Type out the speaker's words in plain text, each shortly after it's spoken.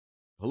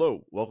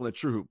Hello, welcome to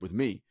True Hoop with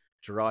me,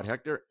 Jarod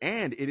Hector,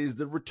 and it is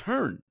the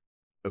return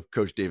of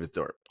Coach David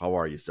Thorpe. How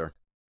are you, sir?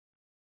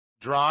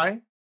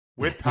 Dry,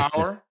 with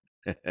power,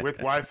 with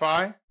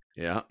Wi-Fi.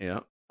 Yeah.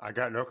 I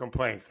got no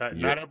complaints.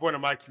 Not everyone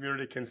in my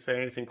community can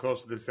say anything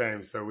close to the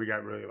same, so we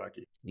got really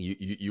lucky.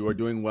 You are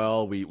doing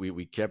well.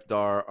 We kept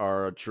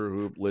our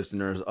True Hoop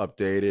listeners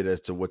updated as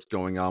to what's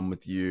going on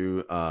with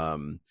you.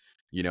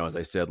 As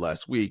I said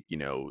last week,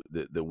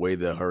 the way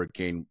the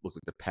hurricane looked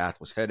like the path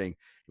was heading,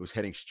 it was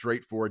heading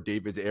straight for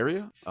David's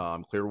area,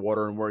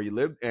 Clearwater and where he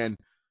lived. And,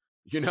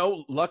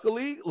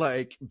 luckily,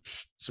 like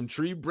some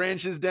tree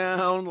branches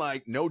down,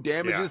 like no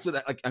damages to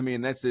that. Like,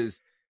 that's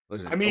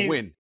a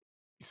win.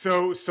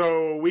 So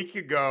a week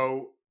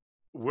ago,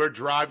 we're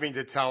driving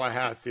to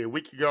Tallahassee. A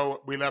week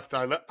ago, we left.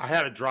 I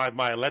had to drive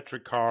my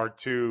electric car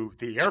to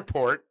the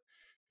airport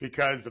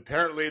because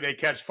apparently they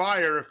catch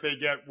fire if they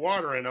get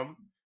water in them.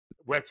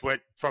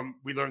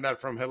 We learned that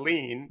from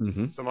Helene.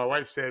 Mm-hmm. So my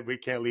wife said we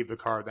can't leave the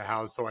car at the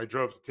house. So I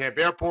drove to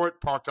Tampa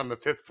Airport, parked on the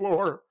 5th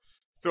floor.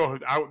 So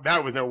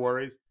that was no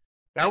worries.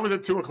 That was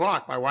at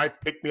 2:00. My wife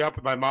picked me up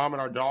with my mom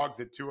and our dogs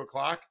at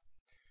 2:00.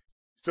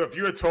 So if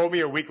you had told me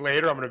a week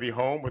later I'm going to be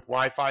home with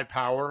Wi-Fi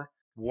power,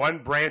 one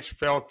branch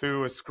fell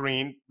through a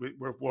screen.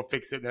 We'll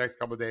fix it in the next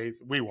couple of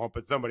days. We won't,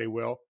 but somebody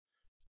will.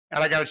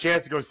 And I got a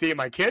chance to go see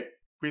my kid.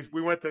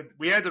 We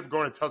ended up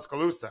going to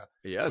Tuscaloosa.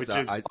 Yes,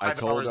 I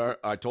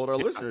told our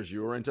listeners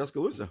you were in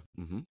Tuscaloosa.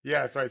 Mm-hmm.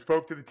 Yeah, so I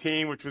spoke to the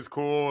team, which was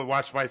cool, and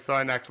watched my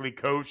son actually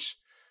coach,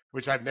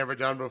 which I've never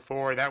done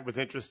before. That was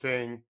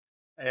interesting.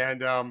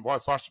 And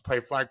watched him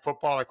play flag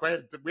football. Like we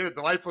had a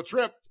delightful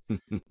trip.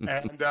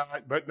 And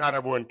but not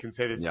everyone can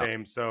say the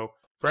same. So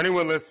for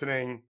anyone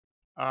listening,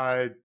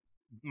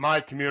 my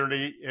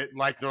community,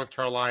 like North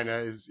Carolina,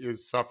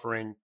 is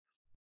suffering.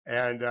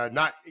 And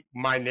not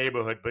my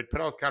neighborhood, but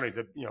Pinellas County is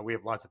we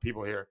have lots of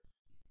people here,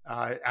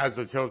 as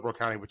does Hillsborough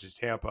County, which is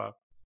Tampa,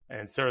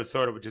 and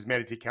Sarasota, which is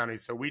Manatee County.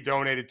 So we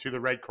donated to the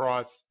Red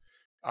Cross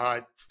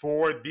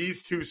for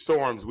these two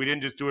storms. We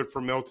didn't just do it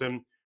for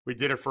Milton; we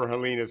did it for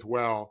Helene as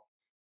well.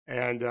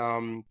 And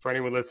for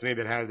anyone listening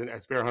that has a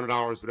spare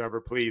 $100, whatever,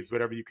 please,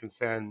 whatever you can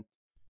send.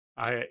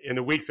 In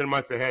the weeks and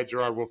months ahead,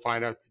 Jarod, we'll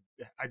find out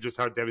just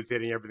how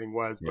devastating everything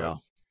was. But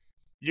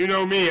you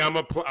know me, I'm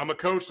a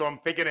coach, so I'm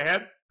thinking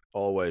ahead.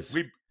 Always.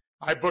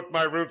 I booked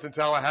my rooms in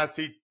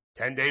Tallahassee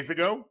 10 days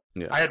ago.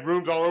 Yeah. I had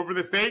rooms all over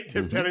the state,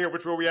 depending on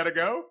which way we had to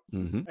go.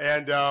 Mm-hmm.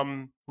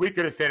 And we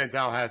could have stayed in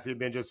Tallahassee and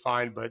been just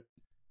fine, but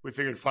we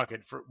figured, fuck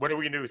it. What are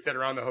we going to do? Sit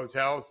around the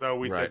hotel? So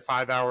we said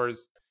 5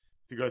 hours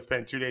to go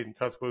spend 2 days in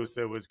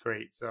Tuscaloosa. It was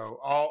great. So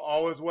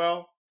all is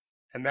well.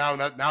 And now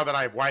that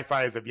I have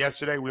Wi-Fi as of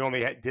yesterday, we only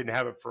didn't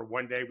have it for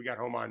 1 day. We got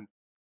home on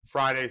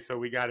Friday, so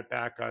we got it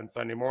back on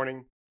Sunday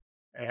morning.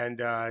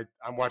 And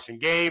I'm watching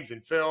games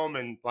and film,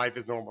 and life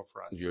is normal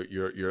for us.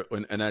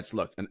 And that's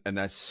and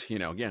that's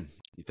again,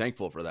 you're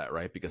thankful for that,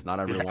 right? Because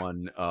not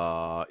everyone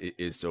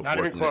is so not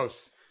fortunate. even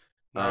close.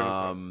 Not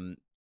even close.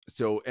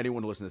 So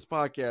anyone who listens to this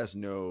podcast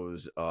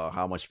knows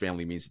how much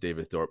family means to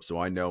David Thorpe. So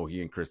I know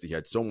he and Christy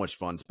had so much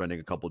fun spending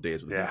a couple of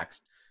days with Max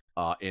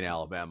in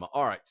Alabama.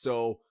 All right,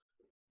 so.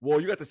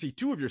 Well, you got to see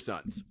two of your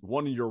sons.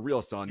 One of your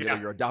real son, the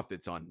other your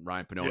adopted son,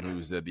 Ryan Pannone,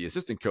 who's the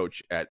assistant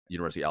coach at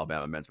University of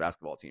Alabama men's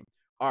basketball team.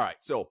 All right,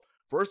 so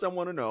first I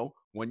want to know,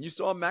 when you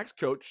saw Max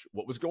coach,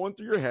 what was going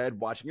through your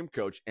head watching him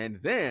coach? And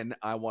then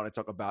I want to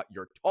talk about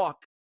your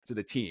talk to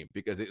the team,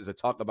 because it was a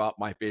talk about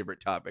my favorite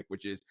topic,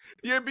 which is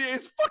the NBA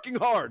is fucking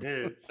hard.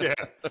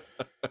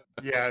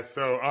 Yeah.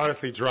 So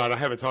honestly, Jarod, I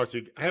haven't talked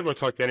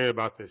to anyone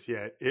about this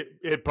yet.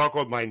 It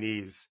buckled my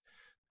knees.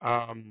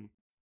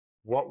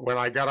 When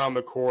I got on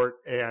the court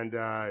and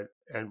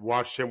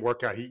watched him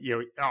work out,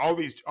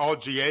 all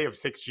GA of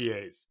 6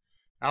 GAs.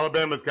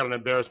 Alabama's got an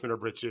embarrassment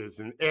of riches,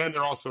 and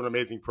they're also an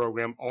amazing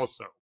program.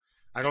 Also,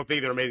 I don't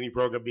think they're an amazing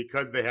program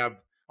because they have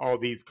all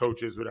these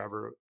coaches,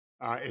 whatever.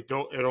 It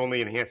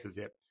only enhances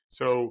it.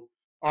 So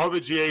all the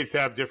GAs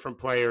have different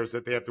players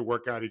that they have to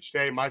work out each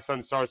day. My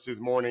son starts his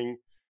morning.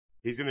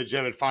 He's in the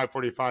gym at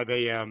 5:45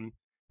 a.m.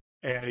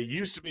 And he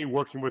used to be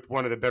working with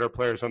one of the better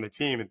players on the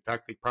team. In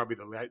fact, probably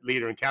the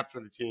leader and captain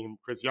of the team,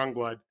 Chris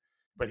Youngblood.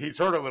 But he's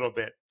hurt a little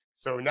bit.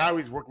 So now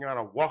he's working on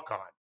a walk-on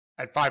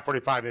at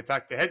 5:45. In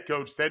fact, the head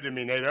coach said to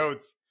me, Nate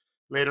Oates,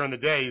 later in the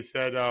day, he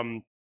said,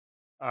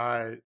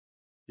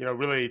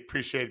 really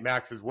appreciate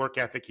Max's work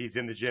ethic. He's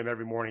in the gym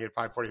every morning at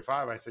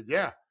 5:45. I said,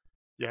 yeah.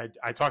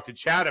 I talked to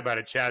Chad about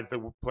it. Chad's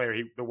the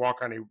player, the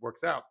walk-on he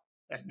works out.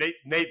 And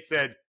Nate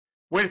said,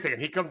 wait a second,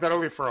 he comes that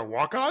early for a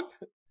walk-on?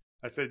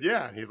 I said,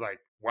 yeah. And he's like,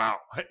 wow.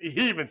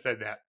 He even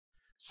said that.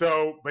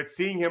 So, but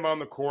seeing him on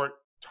the court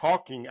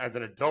talking as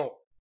an adult,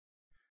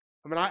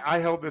 I mean, I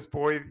held this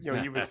boy,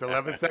 he was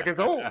 11 seconds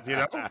old,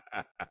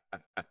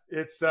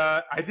 It's,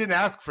 I didn't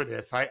ask for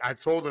this. I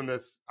told him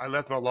this. I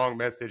left him a long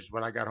message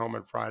when I got home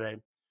on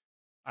Friday.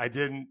 I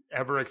didn't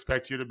ever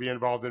expect you to be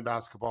involved in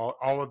basketball.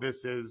 All of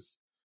this is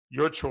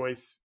your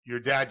choice.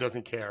 Your dad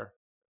doesn't care.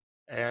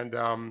 And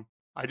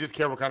I just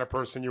care what kind of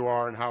person you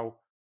are and how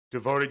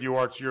devoted you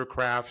are to your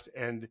craft.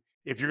 And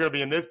if you're going to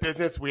be in this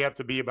business, we have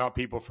to be about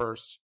people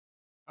first.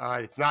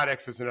 It's not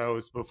X's and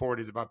O's before it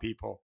is about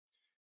people.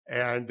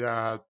 And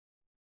Jarod,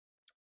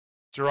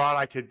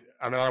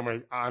 I don't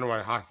want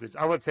to hostage.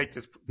 I want to take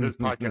this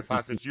podcast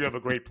hostage. You have a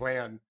great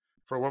plan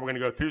for what we're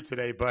going to go through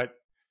today, but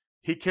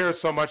he cares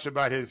so much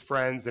about his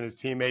friends and his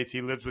teammates.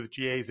 He lives with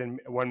GAs and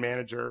one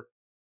manager.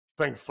 He's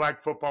playing flag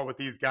football with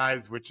these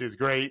guys, which is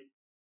great.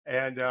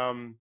 And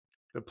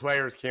the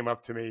players came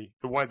up to me,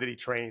 the ones that he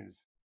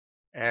trains,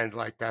 and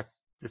like,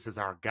 this is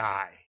our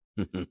guy.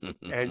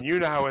 And you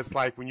know how it's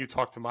like when you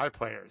talk to my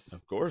players.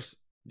 Of course.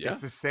 Yeah.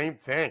 It's the same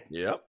thing.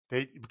 Yep.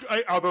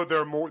 Although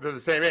they're the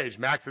same age.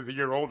 Max is a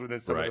year older than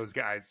some of those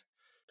guys.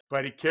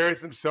 But he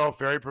carries himself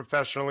very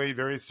professionally,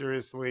 very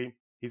seriously.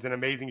 He's in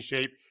amazing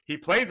shape. He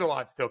plays a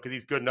lot still because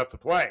he's good enough to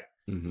play.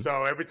 Mm-hmm.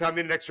 So every time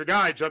they need an extra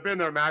guy, jump in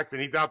there, Max,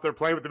 and he's out there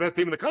playing with the best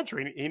team in the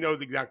country. And he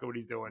knows exactly what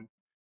he's doing.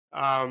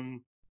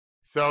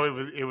 So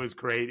it was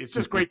great. It's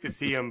just great to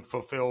see him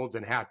fulfilled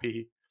and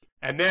happy.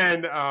 And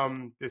then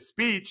the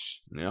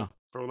speech,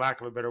 for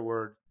lack of a better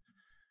word,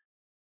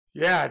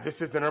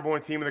 this is the number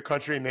one team in the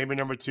country, maybe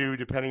number two,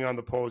 depending on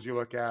the polls you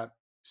look at.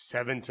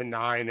 7 to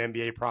 9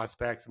 NBA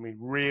prospects. I mean,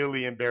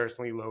 really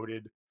embarrassingly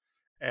loaded.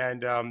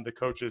 And the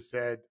coaches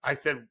said,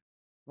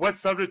 what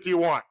subject do you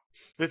want?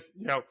 This,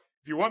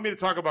 if you want me to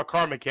talk about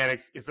car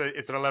mechanics, it's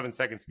an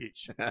 11-second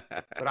speech.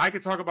 But I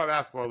could talk about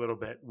basketball a little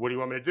bit. What do you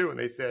want me to do? And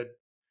they said,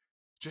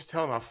 just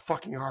tell them how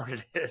fucking hard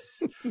it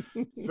is.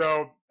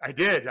 So I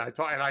did.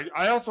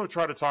 I also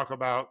try to talk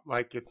about,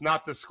 like, it's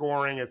not the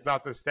scoring. It's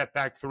not the step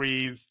back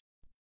threes.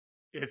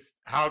 It's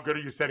how good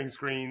are you setting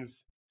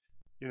screens?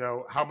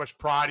 How much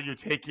pride are you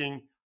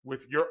taking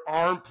with your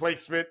arm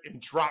placement and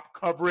drop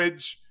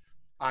coverage?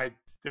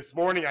 This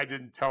morning, I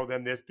didn't tell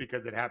them this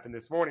because it happened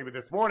this morning, but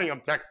this morning I'm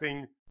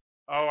texting,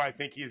 I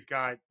think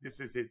this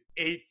is his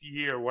 8th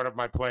year, one of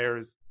my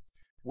players,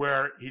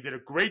 where he did a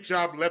great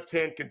job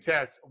left-hand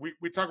contest.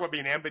 We talk about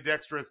being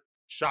ambidextrous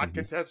shot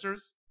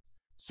contesters.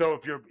 So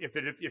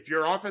if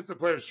your offensive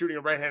player is shooting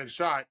a right-handed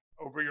shot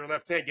over your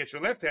left hand, get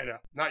your left hand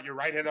up, not your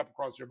right hand up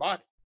across your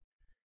body.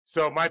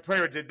 So my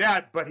player did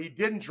that, but he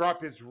didn't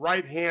drop his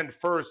right hand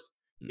first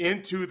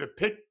into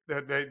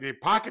the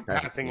pocket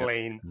passing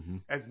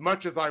lane as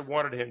much as I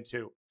wanted him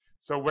to.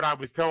 So what I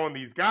was telling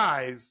these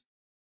guys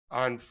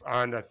on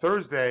a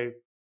Thursday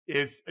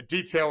is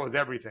detail is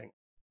everything,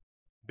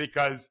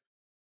 because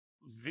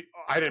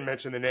I didn't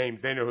mention the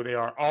names. They know who they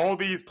are. All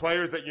these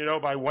players that you know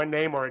by one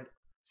name or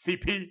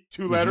CP,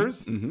 2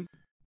 letters,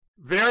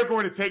 they're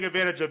going to take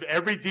advantage of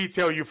every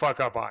detail you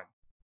fuck up on.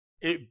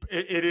 It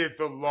is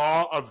the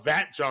law of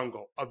that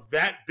jungle, of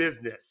that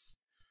business,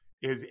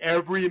 is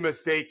every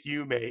mistake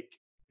you make.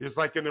 Just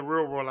like in the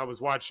real world, I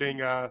was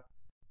watching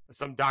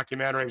some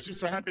documentary. I was just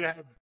so happy to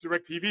have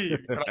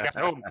DirecTV when I got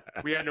home.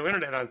 We had no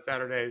internet on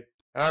Saturday,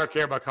 and I don't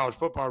care about college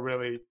football,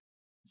 really.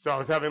 So I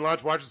was having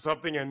lunch, watching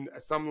something, and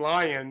some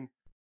lion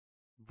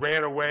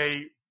ran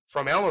away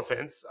from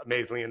elephants,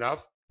 amazingly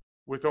enough,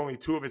 with only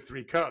 2 of his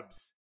 3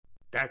 cubs.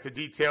 That's a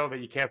detail that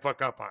you can't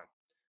fuck up on.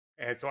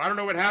 And so I don't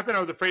know what happened. I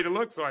was afraid to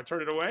look, so I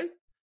turned it away.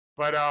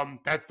 But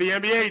that's the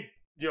NBA,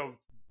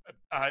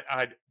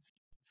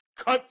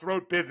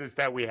 cutthroat business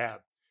that we have,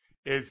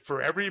 is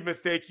for every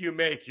mistake you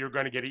make, you're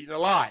going to get eaten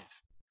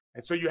alive.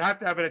 And so you have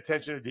to have an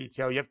attention to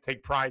detail. You have to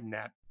take pride in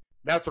that.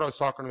 That's what I was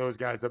talking to those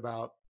guys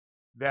about,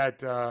 that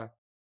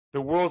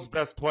the world's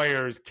best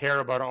players care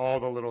about all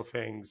the little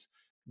things,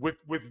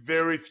 with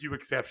very few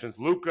exceptions.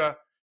 Luka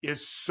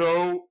is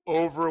so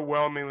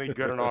overwhelmingly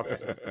good on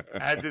offense,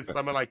 as is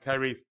someone like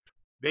Tyrese.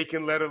 They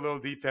can let a little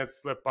defense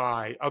slip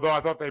by, although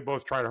I thought they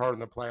both tried hard in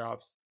the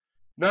playoffs.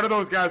 None of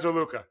those guys are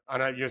Luka on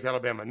University of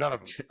Alabama. None of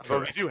them.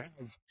 Although they do have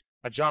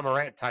a John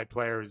Morant type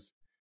players,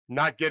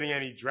 not getting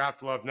any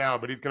draft love now,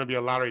 but he's going to be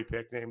a lottery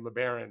pick named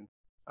LeBaron.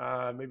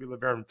 Maybe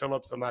LeBaron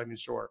Phillips, I'm not even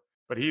sure.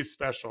 But he's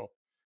special.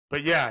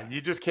 But yeah,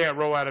 you just can't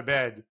roll out of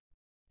bed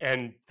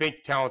and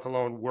think talent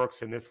alone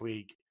works in this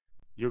league.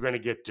 You're going to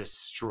get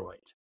destroyed.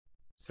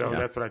 So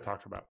that's what I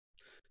talked about.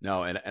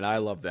 No, and I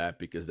love that,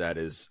 because that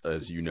is,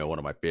 as you know, one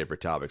of my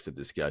favorite topics of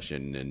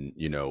discussion. And,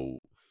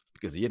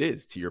 because it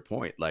is, to your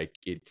point, like,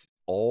 it's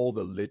all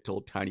the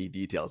little tiny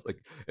details.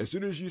 Like, as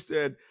soon as you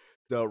said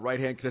the right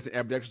hand contestant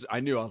ambidextrous,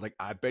 I knew. I was like,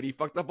 I bet he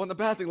fucked up on the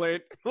passing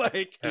lane.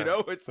 Like,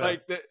 it's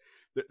like that.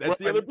 That's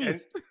the other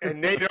beast.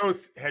 And Nate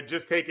Oates had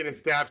just taken his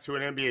staff to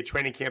an NBA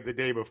training camp the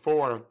day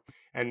before,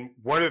 and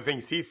one of the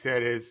things he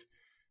said is,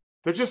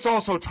 they're just all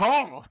so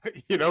tall.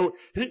 He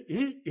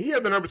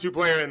had the number 2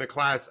 player in the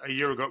class a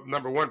year ago,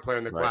 number 1 player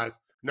in the class,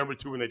 number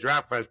 2 in the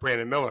draft class,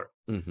 Brandon Miller.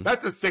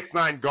 That's a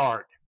 6'9"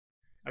 guard.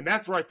 And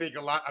that's where I think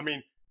a lot,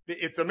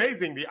 it's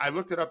amazing. I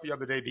looked it up the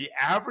other day. The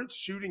average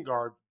shooting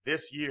guard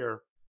this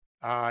year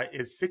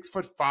is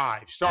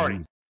 6'5"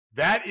 starting.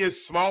 That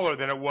is smaller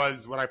than it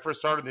was when I first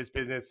started this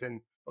business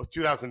in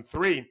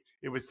 2003.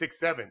 It was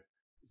 6'7".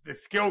 The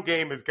skill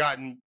game has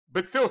gotten,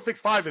 but still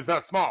 6'5" is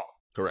not small.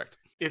 Correct.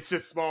 It's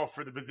just small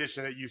for the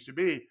position that it used to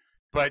be.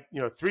 But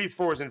 3s,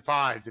 4s, and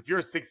 5s. If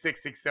you're 6'6",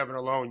 6'7"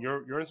 alone,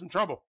 you're in some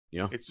trouble.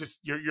 Yeah. It's just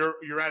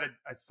you're at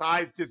a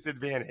size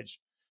disadvantage,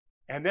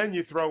 and then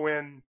you throw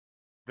in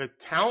the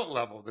talent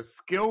level, the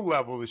skill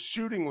level, the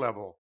shooting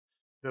level,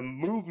 the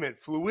movement,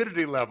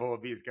 fluidity level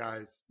of these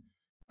guys.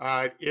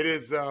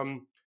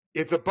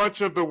 It's a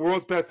bunch of the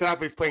world's best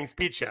athletes playing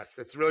speed chess.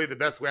 That's really the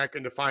best way I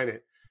can define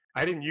it.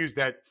 I didn't use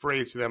that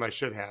phrase to them. I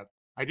should have.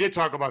 I did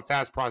talk about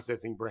fast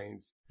processing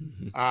brains.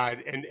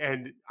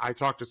 And I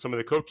talked to some of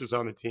the coaches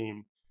on the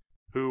team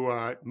who,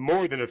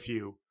 more than a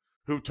few,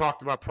 who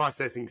talked about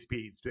processing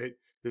speeds. That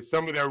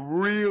some of their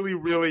really,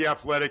 really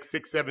athletic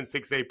 6'7",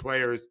 6'8"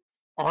 players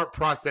aren't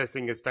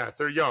processing as fast.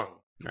 They're young.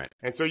 Right.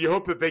 And so you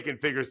hope that they can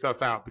figure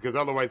stuff out, because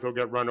otherwise they'll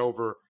get run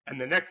over. And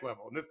the next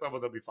level, and this level,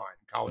 they'll be fine.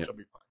 College, they'll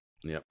be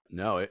fine. Yep.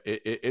 No,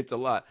 it's a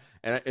lot.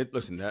 And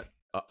listen, that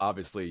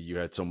obviously you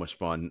had so much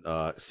fun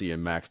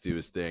seeing Max do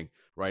his thing,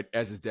 right?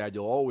 As his dad,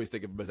 you'll always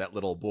think of him as that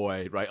little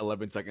boy, right?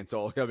 11 seconds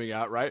old coming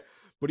out, right?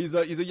 But he's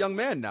a young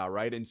man now,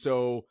 right? And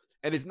so,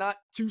 and it's not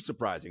too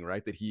surprising,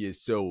 right, that he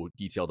is so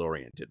detailed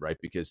oriented, right?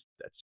 Because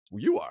that's who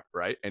you are,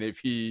 right? And if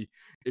he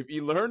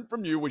learned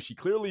from you, which he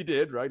clearly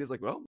did, right? He's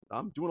like, well,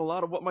 I'm doing a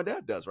lot of what my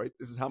dad does, right?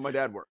 This is how my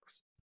dad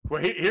works.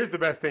 Well, here's the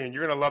best thing.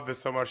 You're going to love this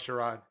so much,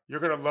 Jarod. You're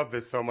going to love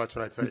this so much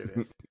when I tell you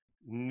this.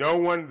 No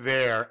one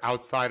there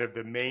outside of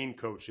the main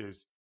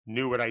coaches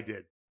knew what I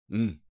did.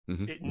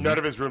 None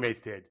of his roommates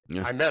did.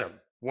 Yeah. I met him.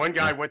 One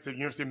guy went to the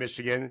University of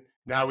Michigan.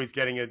 Now he's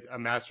getting a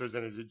master's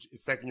in his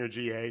second-year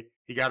GA.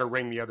 He got a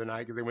ring the other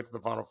night because they went to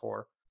the Final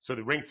Four. So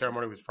the ring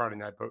ceremony was Friday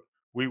night, but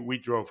we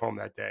drove home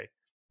that day.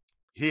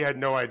 He had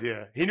no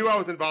idea. He knew I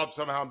was involved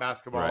somehow in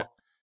basketball. Right.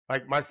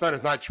 Like, my son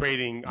is not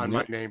trading on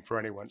my name for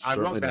anyone. I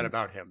love that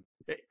about him.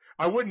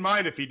 I wouldn't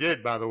mind if he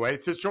did, by the way.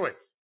 It's his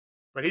choice.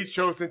 But he's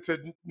chosen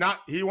to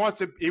not – he wants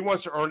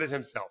to earn it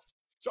himself.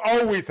 It's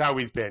always how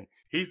he's been.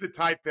 He's the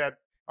type that,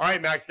 all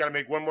right, Max, got to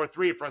make one more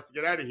three for us to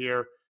get out of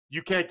here.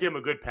 You can't give him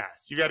a good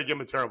pass. You got to give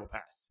him a terrible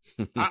pass.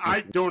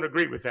 I don't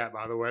agree with that,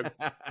 by the way.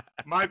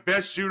 My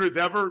best shooters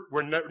ever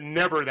were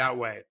never that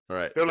way. All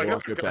right. They're like, I'm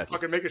going to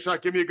fucking make a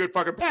shot. Give me a good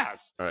fucking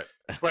pass. All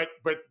right.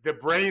 But the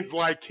brains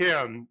like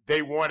him,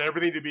 they want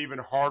everything to be even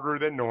harder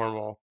than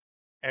normal.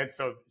 And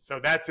so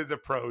that's his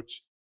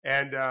approach.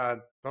 And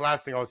the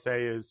last thing I'll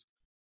say is,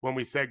 when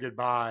we said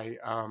goodbye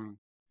on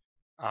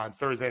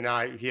Thursday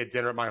night, he had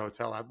dinner at my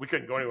hotel. We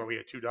couldn't go anywhere. We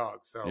had two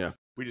dogs. So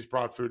we just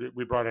brought food.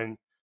 We brought in.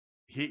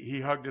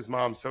 He hugged his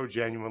mom so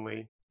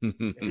genuinely.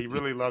 And he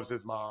really loves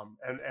his mom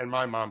and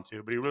my mom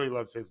too, but he really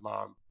loves his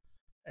mom.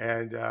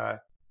 And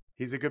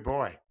he's a good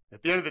boy.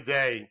 At the end of the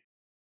day,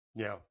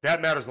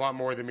 that matters a lot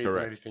more than me than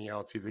anything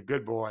else. He's a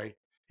good boy.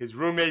 His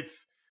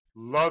roommates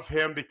love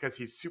him because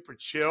he's super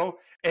chill.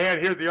 And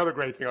here's the other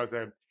great thing I'll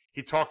say.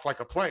 He talks like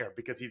a player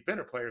because he's been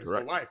a player his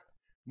whole life.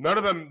 None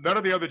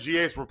of the other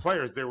GAs were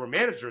players. They were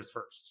managers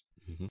first.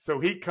 So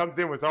he comes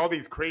in with all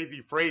these crazy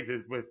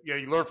phrases with,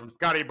 you learn from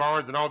Scotty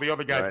Barnes and all the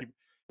other guys.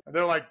 And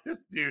they're like,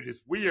 this dude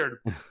is weird.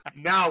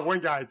 Now, one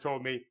guy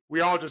told me, we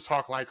all just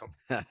talk like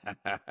him.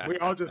 We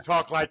all just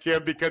talk like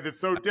him because it's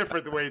so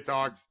different the way he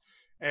talks.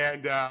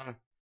 And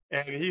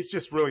he's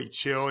just really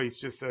chill. He's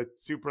just a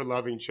super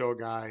loving, chill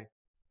guy.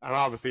 I'm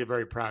obviously a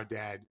very proud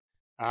dad.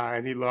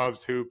 And he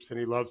loves hoops and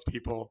he loves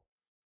people.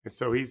 And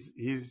so he's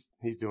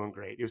doing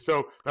great.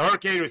 So the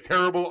hurricane was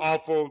terrible,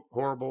 awful,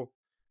 horrible.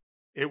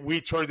 We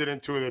turned it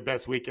into the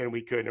best weekend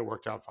we could, and it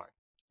worked out fine.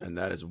 And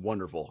that is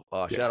wonderful.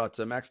 Shout out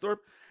to Max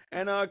Thorpe.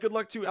 And good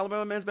luck to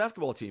Alabama men's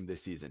basketball team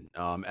this season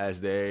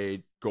as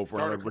they go for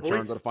another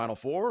return to the Final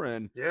Four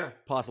and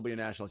possibly a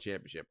national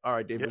championship. All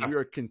right, David, we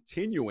are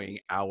continuing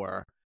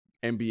our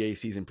NBA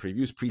season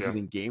previews.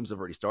 Preseason games have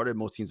already started.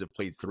 Most teams have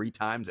played 3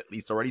 times at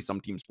least already, some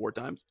teams 4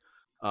 times.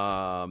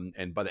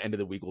 And by the end of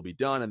the week, we'll be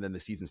done. And then the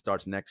season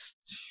starts next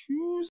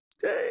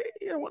Tuesday,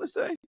 I want to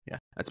say. Yeah,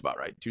 that's about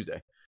right.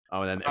 Tuesday.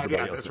 And then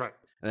everybody else, that's right.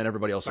 And then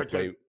everybody else will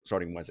play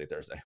starting Wednesday,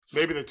 Thursday.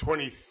 Maybe the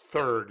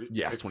 23rd.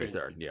 Yes,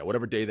 23rd. Yeah,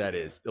 whatever day that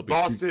is. It'll be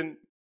Boston.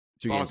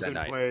 Two games that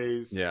night.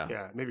 Plays.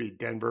 Yeah. Maybe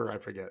Denver. I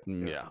forget.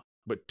 Yeah.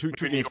 But two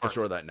games for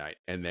sure that night,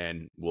 and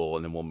then we'll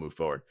move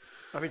forward.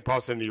 I think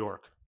Boston, New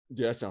York.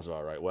 Yeah, that sounds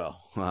about right.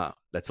 Well,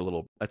 that's a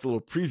little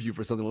preview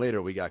for something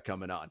later we got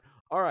coming on.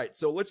 All right,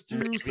 so let's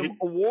do some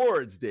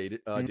awards,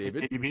 David.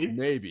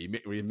 Maybe.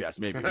 Yes,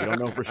 maybe. We don't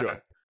know for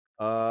sure.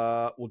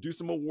 We'll do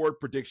some award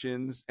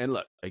predictions. And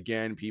look,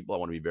 again, people, I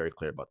want to be very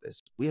clear about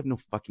this. We have no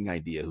fucking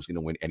idea who's going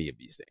to win any of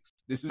these things.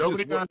 This is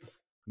Nobody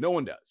does. No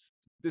one does.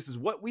 This is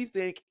what we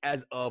think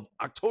as of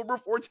October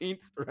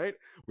 14th, right?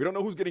 We don't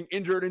know who's getting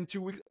injured in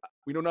 2 weeks.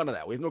 We know none of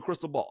that. We have no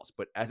crystal balls.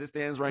 But as it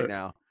stands right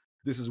now,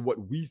 this is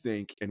what we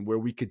think and where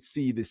we could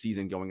see this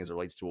season going as it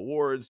relates to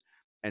awards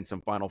and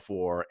some Final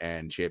Four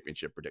and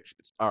championship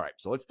predictions. All right,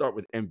 so let's start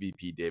with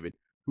MVP, David.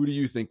 Who do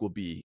you think will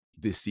be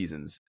this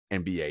season's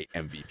NBA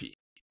MVP?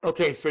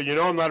 Okay, so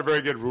I'm not a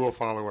very good rule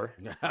follower.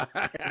 and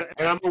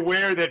I'm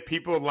aware that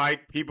people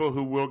like people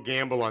who will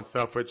gamble on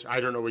stuff, which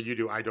I don't know what you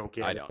do. I don't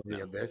gamble on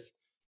any of this.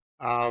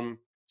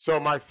 So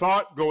my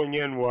thought going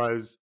in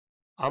was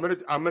I'm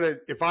gonna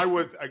if I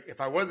was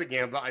a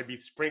gambler, I'd be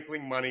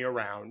sprinkling money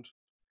around.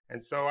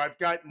 And so I've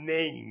got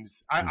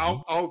names.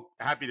 I'll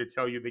happy to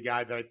tell you the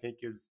guy that I think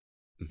is,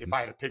 if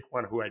I had to pick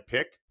one, who I'd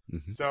pick.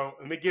 Mm-hmm. So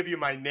let me give you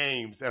my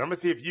names, and I'm going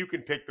to see if you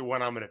can pick the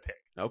one I'm going to pick.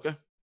 Okay.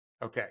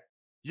 Okay.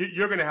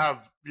 You're going to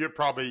have, you're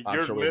probably, I'm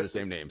your sure we have the list,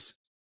 same names.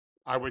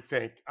 I would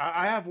think.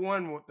 I have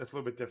one that's a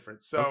little bit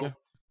different. So Okay.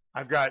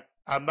 I've got,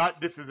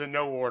 this is in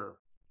no order.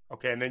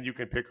 Okay. And then you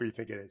can pick who you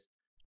think it is.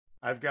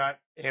 I've got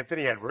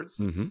Anthony Edwards.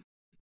 Mm-hmm.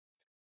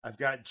 I've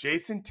got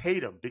Jason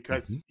Tatum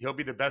because he'll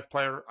be the best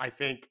player, I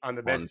think, on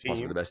the best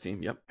team. The best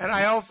team, yep. And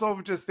I also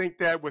just think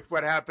that with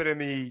what happened in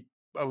the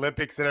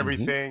Olympics and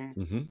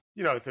everything,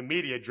 you know, it's a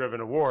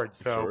media-driven award.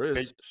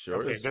 So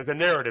Sure is. There's a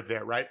narrative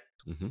there, right?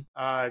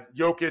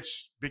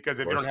 Jokic, because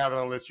if you don't have it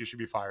on the list, you should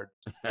be fired.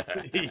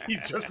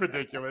 He's just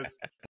ridiculous.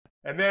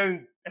 And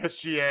then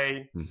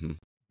SGA,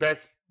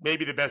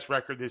 maybe the best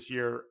record this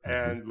year,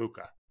 and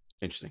Luka.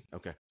 Interesting.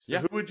 Okay. So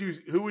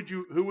who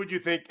would you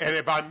think? And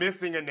if I'm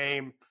missing a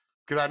name,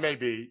 because I may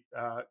be,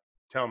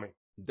 tell me.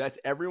 That's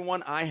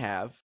everyone I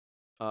have.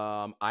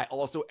 I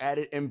also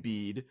added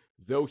Embiid,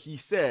 though he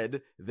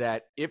said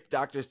that if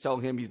doctors tell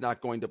him he's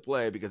not going to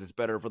play because it's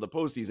better for the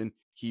postseason,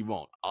 he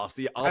won't. I'll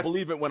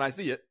believe it when I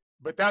see it.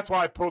 But that's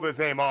why I pulled his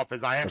name off,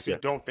 is I actually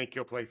don't think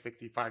he'll play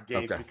 65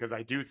 games because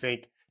I do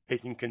think they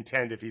can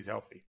contend if he's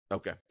healthy.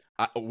 Okay.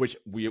 Which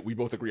we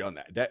both agree on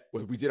that. That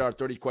we did our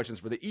 30 questions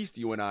for the East,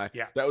 you and I.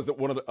 Yeah. That was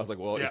one of the, I was like,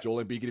 well, is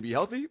Joel Embiid going to be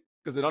healthy?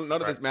 Because none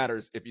of this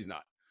matters if he's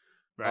not.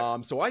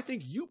 Right. So I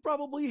think you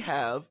probably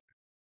have,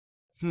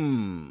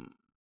 the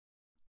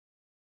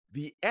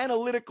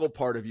analytical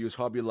part of you is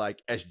probably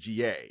like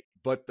SGA,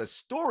 but the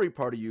story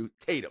part of you,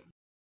 Tatum.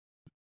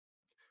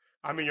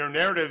 I mean, your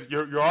narrative,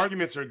 your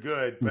arguments are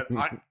good, but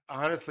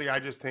honestly, I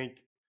just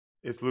think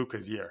it's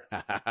Luka's year.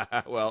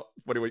 Well,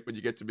 funny when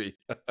you get to me.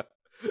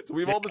 So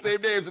we have all the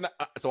same names, and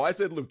so I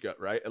said Luka,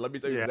 right? And let me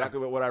tell you exactly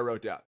what I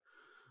wrote down.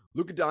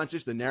 Luka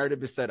Doncic, the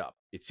narrative is set up.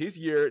 It's his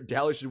year.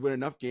 Dallas should win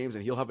enough games,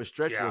 and he'll have a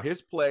stretch where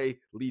his play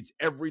leads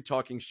every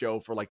talking show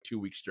for like 2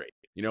 weeks straight.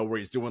 You know, where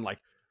he's doing like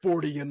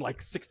 40 and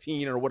like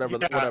 16 or whatever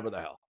the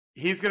hell.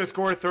 He's going to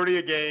score 30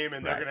 a game,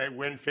 and they're going to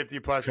win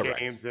 50-plus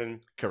games.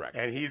 And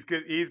And he's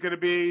good. He's going to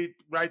be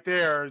right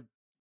there.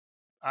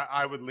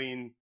 I would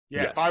lean.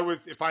 Yeah,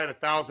 yes. If I had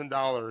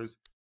 $1,000,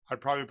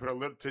 I'd probably put a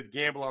little to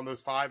gamble on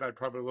those 5. I'd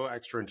probably put a little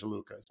extra into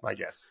Luka's. My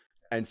guess.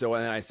 And so,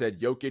 and I said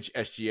Jokic,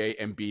 SGA,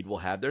 Embiid will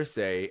have their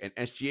say, and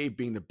SGA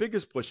being the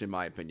biggest push in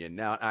my opinion.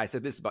 Now, I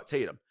said this about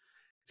Tatum.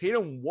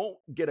 Tatum won't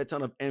get a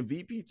ton of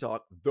MVP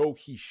talk, though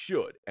he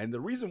should. And the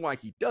reason why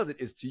he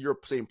doesn't is to your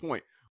same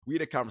point. We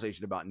had a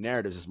conversation about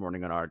narratives this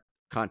morning on our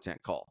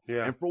content call.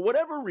 Yeah. And for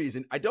whatever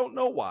reason, I don't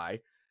know why,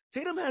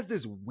 Tatum has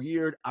this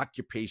weird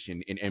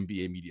occupation in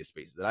NBA media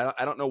spaces that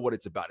I don't know what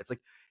it's about. It's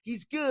like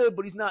he's good,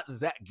 but he's not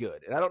that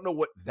good. And I don't know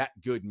what that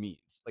good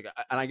means. Like,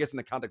 and I guess in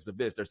the context of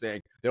this, they're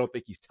saying they don't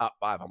think he's top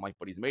 5. I'm like,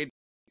 but he's made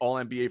all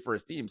NBA for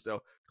his team.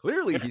 So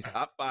clearly he's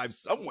top 5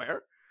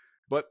 somewhere.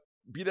 But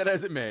be that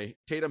as it may,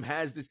 Tatum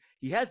has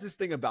this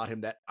thing about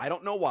him that I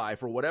don't know why,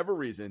 for whatever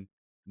reason,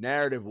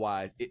 narrative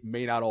wise, it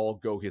may not all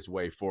go his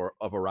way for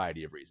a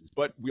variety of reasons,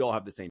 but we all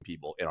have the same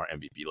people in our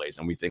MVP list,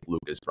 and we think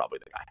Luka is probably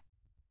the guy.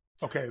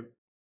 Okay.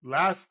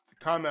 Last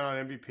comment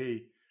on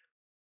MVP.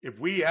 If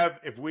we have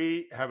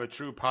a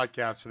true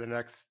podcast for the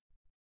next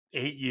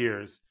 8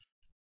 years,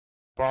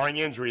 barring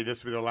injury,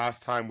 this will be the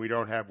last time we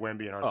don't have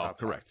Wemby in our top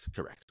 5.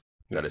 Correct.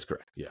 That is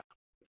correct. Yeah.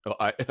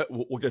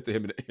 We'll get to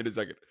him in a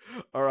second.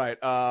 All right.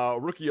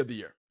 Rookie of the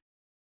year.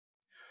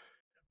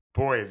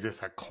 Boy, is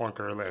this a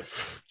clunker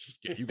list.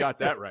 You got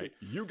that right.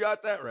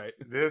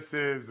 This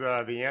is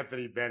the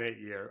Anthony Bennett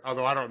year.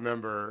 Although I don't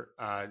remember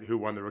who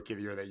won the Rookie of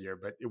the Year that year,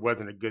 but it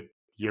wasn't a good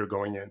year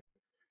going in.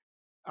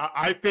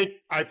 I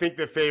think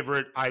the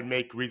favorite I'd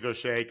make Rizzo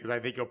Shea because I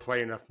think he'll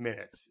play enough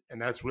minutes, and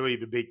that's really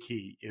the big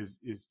key. Is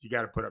you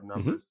got to put up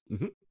numbers.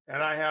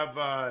 And I have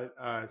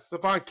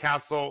Stephon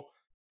Castle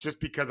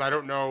just because I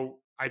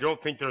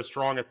don't think they're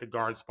strong at the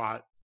guard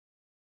spot,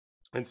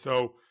 and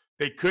so.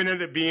 They could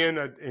end up being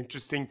an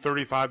interesting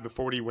 35 to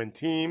 41 win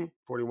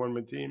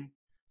team.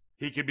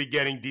 He could be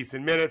getting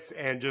decent minutes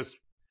and just,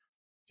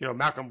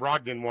 Malcolm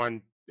Brogdon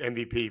won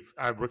MVP,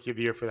 Rookie of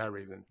the Year for that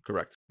reason.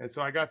 Correct. And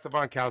so I got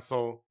Stephon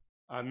Castle.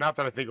 Not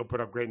that I think he'll put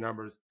up great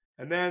numbers.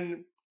 And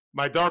then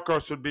my dark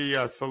horse would be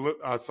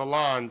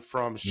Salon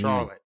from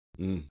Charlotte,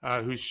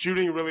 who's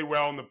shooting really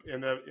well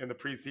in the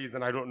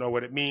preseason. I don't know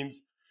what it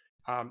means.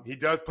 He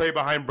does play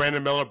behind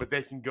Brandon Miller, but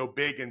they can go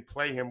big and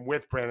play him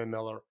with Brandon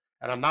Miller.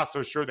 And I'm not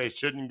so sure they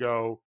shouldn't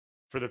go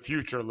for the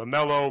future.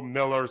 LaMelo,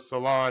 Miller,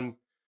 Salon,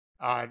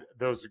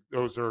 those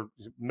are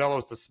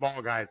Melo's the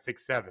small guy at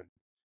 6'7".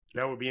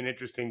 That would be an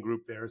interesting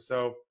group there.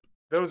 So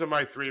those are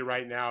my 3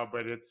 right now,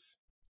 but it's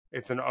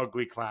an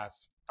ugly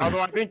class.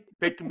 Although I think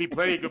they can be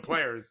plenty of good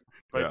players,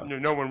 but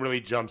no one really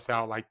jumps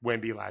out like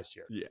Wemby last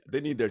year. Yeah,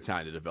 they need their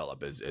time to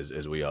develop,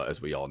 as we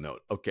all know.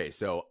 Okay,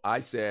 so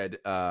I said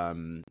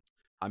I'm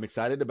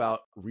excited about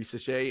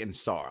Ricochet and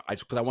Sarr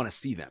because I want to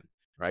see them.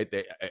 Right?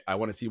 I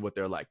want to see what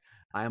they're like.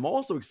 I am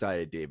also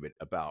excited, David,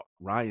 about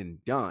Ryan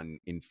Dunn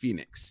in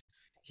Phoenix.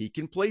 He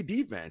can play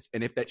defense,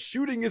 and if that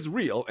shooting is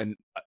real, and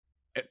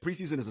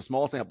preseason is a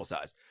small sample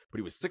size, but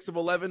he was 6 of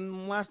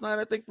 11 last night,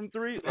 I think, from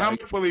 3. How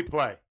much will he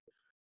play?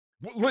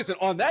 Listen,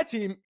 on that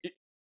team,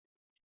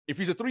 if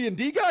he's a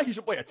 3-and-D guy, he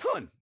should play a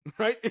ton,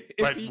 right?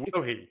 But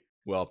will he?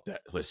 Well,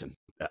 listen.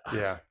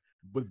 Yeah.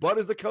 With Bud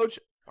as the coach,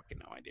 fucking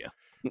no idea.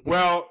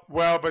 well,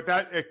 but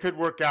it could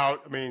work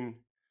out. I mean,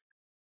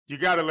 you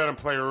got to let him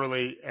play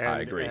early. And, I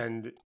agree.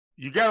 And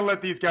you got to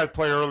let these guys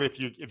play early if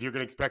you're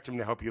going to expect him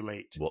to help you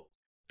late. Well,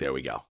 there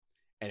we go.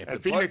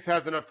 And Phoenix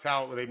has enough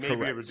talent where they may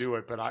be able to do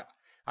it, but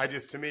I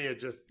just, to me,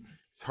 it's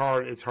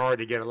hard. It's hard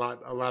to get a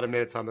lot of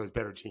minutes on those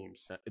better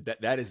teams.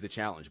 That is the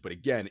challenge. But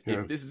again,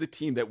 if this is a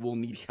team that will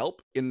need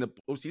help in the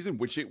postseason,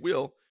 which it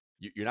will,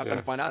 you're not going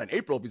to find out in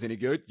April if he's any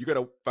good. You got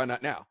to find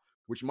out now,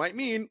 which might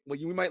mean, well,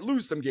 we might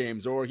lose some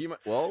games, or he might.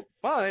 Well,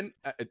 fine.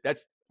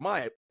 That's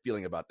my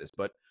feeling about this,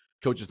 but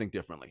coaches think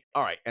differently.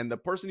 All right, and the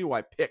person who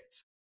I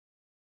picked,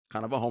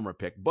 kind of a homer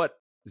pick, but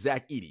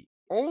Zach Edey,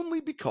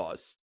 only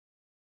because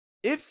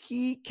if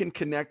he can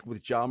connect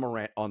with Ja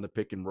Morant on the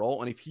pick and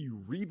roll, and if he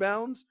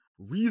rebounds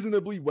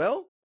reasonably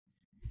well,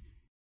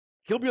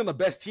 he'll be on the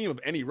best team of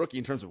any rookie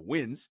in terms of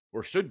wins,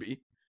 or should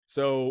be.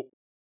 So,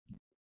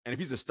 and if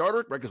he's a starter,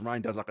 right, because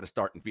Ryan Dunn's not going to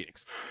start in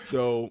Phoenix.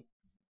 So,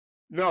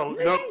 no,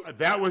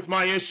 that was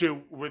my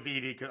issue with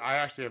Edey, because I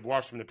actually have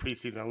watched him in the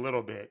preseason a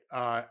little bit.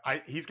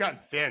 He's gotten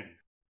thin.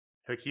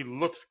 Like, he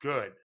looks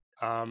good.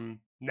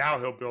 Now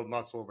he'll build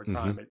muscle over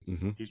time.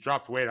 He's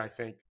dropped weight, I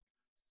think.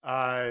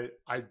 I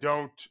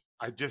don't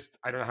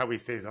know how he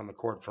stays on the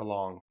court for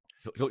long.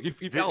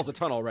 He fouls a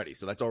ton already,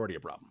 so that's already a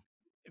problem.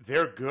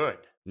 They're good.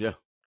 Yeah.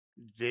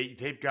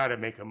 They've got to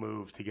make a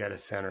move to get a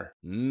center.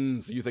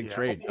 So you think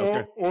trade.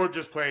 Or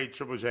just play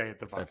Triple J at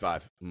the 5. At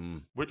 5.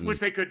 Which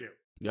they could do.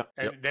 Yeah.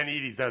 And then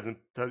Edey's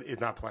is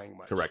not playing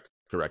much.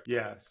 Correct.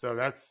 Yeah. So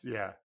that's,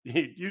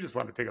 you just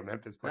want to pick a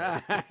Memphis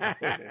player.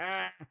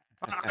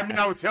 I mean,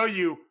 I will tell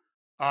you,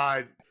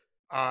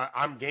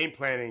 I'm game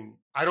planning.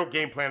 I don't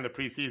game plan the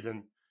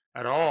preseason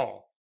at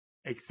all,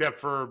 except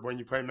for when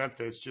you play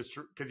Memphis, just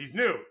because he's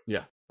new.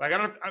 Yeah. Like,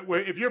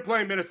 if you're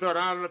playing Minnesota,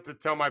 I don't have to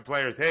tell my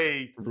players,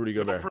 hey, Rudy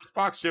Gobert. For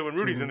Spock shit when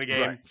Rudy's in the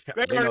game.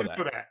 Right. They already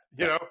know that.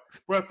 You know?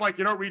 Well, it's like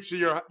you don't reach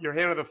your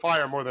hand of the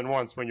fire more than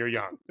once when you're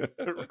young.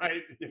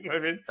 Right? You know what I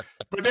mean?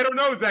 But they don't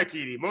know Zach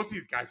Edey. Most of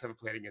these guys haven't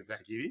played against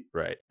Zach Edey.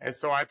 Right. And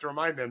so I have to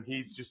remind them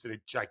he's just a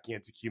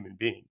gigantic human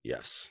being.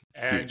 Yes.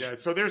 And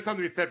so there's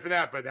something to be said for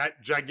that, but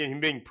that gigantic human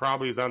being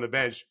probably is on the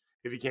bench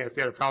if he can't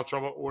stay out of foul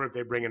trouble, or if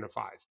they bring in a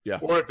 5. Yeah.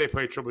 Or if they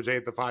play Triple J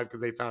at the 5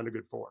 because they found a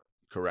good 4.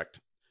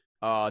 Correct.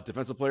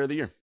 Defensive player of the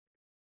year.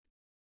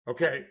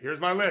 Okay, here's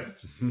my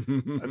list.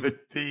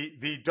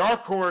 The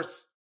dark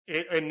horse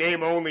in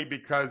name only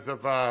because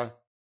of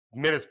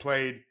minutes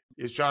played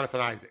is Jonathan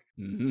Isaac.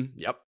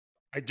 Yep.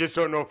 I just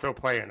don't know if he'll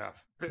play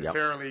enough.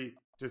 Fairly,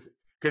 just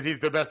because he's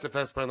the best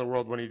defense player in the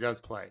world when he does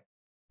play.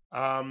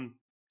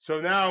 So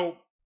now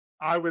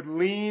I would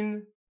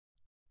lean.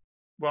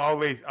 Well,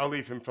 I'll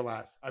leave him for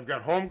last. I've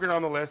got Holmgren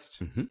on the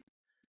list.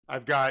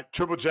 I've got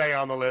Triple J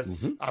on the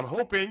list. I'm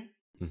hoping,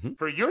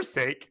 for your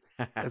sake,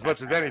 as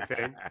much as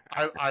anything,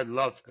 I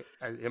love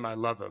him. I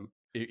love him.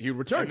 He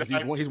returned because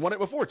he's won it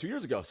before 2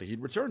 years ago, so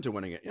he'd return to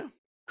winning it. Yeah,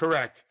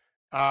 correct.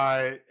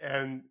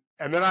 And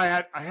then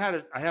I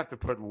have to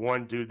put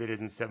one dude that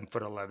isn't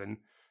 7'11",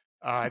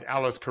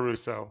 Alice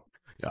Caruso.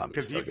 Yeah,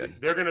 because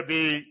they're going to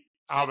be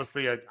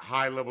obviously a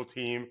high level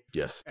team.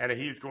 Yes, and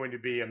he's going to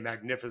be a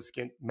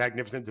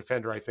magnificent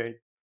defender, I think.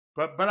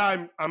 But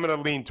I'm going to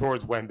lean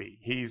towards Wemby.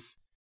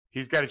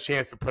 He's got a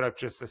chance to put up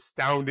just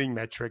astounding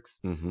metrics.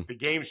 The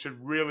game should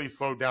really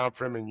slow down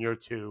for him in year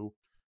 2.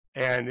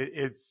 And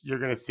you're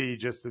going to see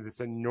just this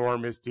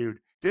enormous dude.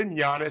 Didn't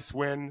Giannis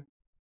win?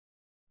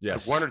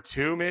 Yes. Like 1 or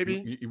 2,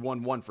 maybe? He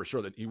won 1 for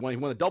sure. He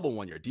won a double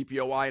 1 year,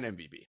 DPOI and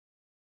MVP.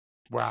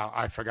 Wow,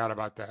 I forgot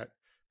about that.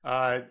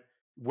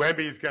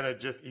 Wemby's going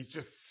to he's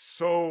just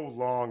so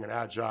long and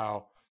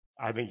agile.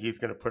 I think he's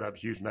going to put up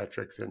huge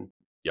metrics and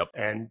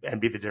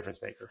be the difference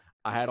maker.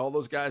 I had all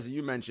those guys that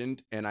you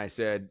mentioned, and I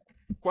said,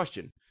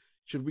 question,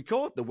 should we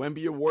call it the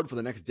Wemby Award for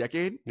the next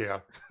decade? Yeah.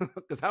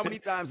 Because how many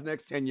times in the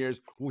next 10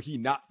 years will he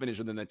not finish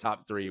within the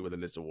top 3 within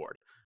this award?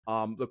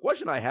 The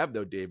question I have,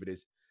 though, David,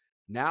 is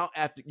now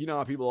after, you know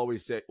how people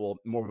always say, well,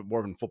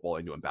 more in football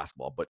than do in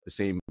basketball, but the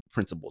same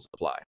principles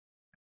apply.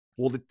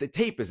 Well, the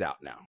tape is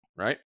out now,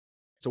 right?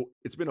 So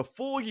it's been a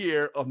full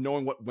year of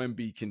knowing what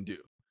Wemby can do.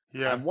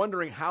 Yeah. I'm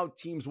wondering how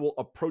teams will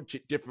approach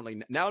it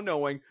differently now,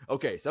 knowing,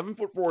 okay,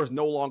 7'4" is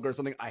no longer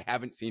something I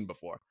haven't seen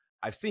before.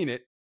 I've seen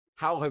it.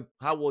 How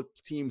will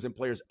teams and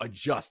players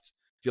adjust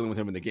dealing with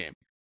him in the game?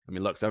 I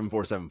mean, look,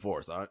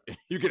 7'4", so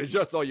you can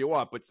adjust all you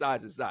want, but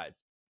size is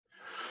size.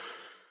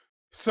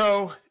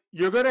 So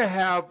you're going to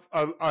have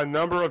a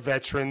number of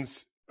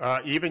veterans,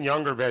 even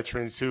younger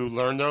veterans, who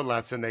learned their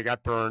lesson. They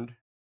got burned.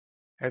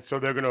 And so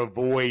they're going to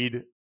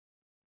avoid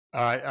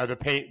the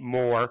paint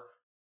more.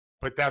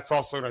 But that's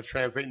also going to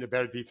translate into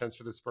better defense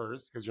for the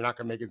Spurs because you're not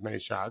going to make as many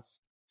shots.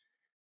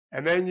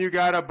 And then you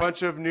got a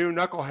bunch of new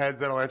knuckleheads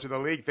that'll enter the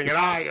league thinking,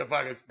 you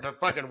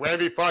fucking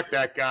Wemby, fuck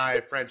that guy,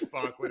 French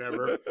fuck,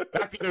 whatever.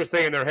 That's what they're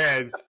saying in their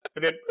heads.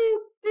 And then boop,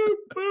 boop,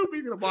 boop,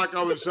 he's going to block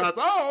all the shots.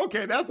 Oh,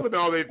 okay, that's what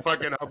all the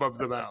fucking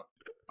hubbub's about.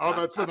 Oh,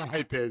 that's what the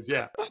hype is,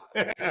 yeah.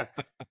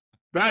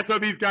 That's how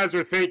these guys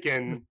are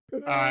thinking.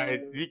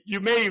 You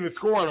may even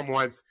score on them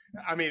once.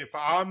 I mean,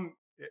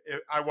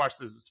 I watched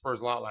the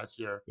Spurs a lot last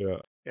year.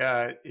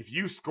 Yeah. If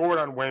you scored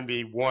on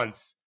Wemby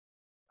once,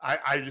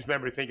 I just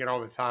remember thinking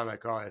all the time,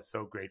 like, oh, that's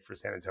so great for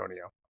San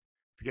Antonio.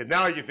 Because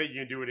now you think you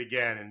can do it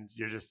again, and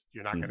you're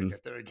not going to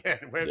get there again.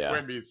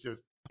 Wemby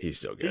is he's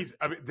so good.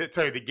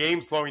 Tell you, the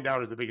game slowing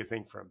down is the biggest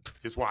thing for him.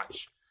 Just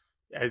watch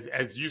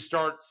as you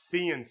start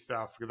seeing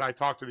stuff. Because I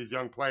talk to these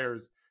young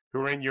players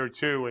who are in year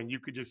 2, and you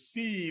could just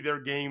see their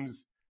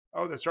games.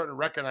 Oh, they're starting to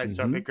recognize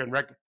stuff they couldn't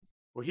recognize.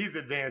 Well, he's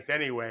advanced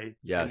anyway.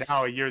 Yes. And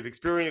now a year's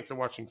experience and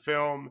watching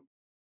film.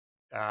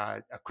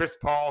 Chris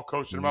Paul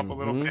coaching him up a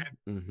little bit.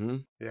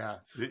 Yeah,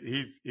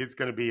 he's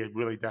going to be a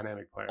really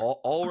dynamic player.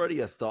 Already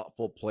a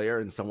thoughtful player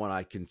and someone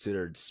I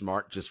considered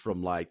smart just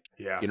from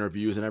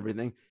interviews and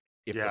everything.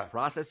 If the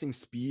processing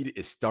speed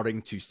is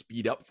starting to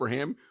speed up for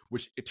him,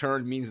 which in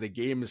turn means the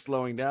game is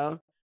slowing down,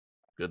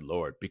 good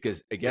Lord.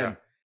 Because again,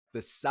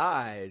 the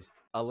size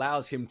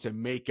allows him to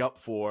make up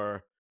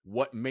for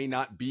what may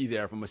not be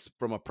there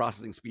from a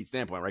processing speed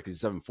standpoint, right?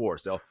 Because he's 7'4".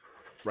 So,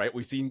 right,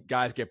 we've seen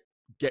guys get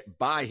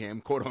by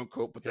him, quote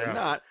unquote, but they're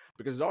not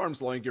because his arm's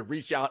slowing. You can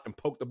reach out and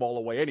poke the ball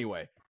away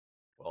anyway.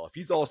 Well, if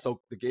he's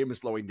also the game is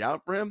slowing down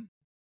for him,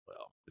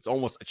 well, it's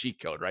almost a cheat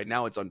code. Right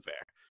now, it's unfair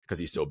because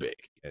he's so big,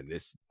 and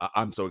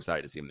I'm so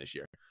excited to see him this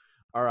year.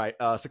 All right,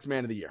 sixth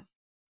man of the year.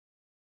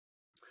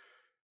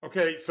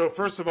 Okay, so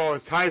first of all,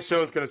 is Tyus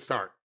Jones going to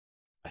start?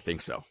 I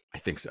think so.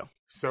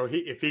 So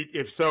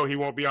if so, he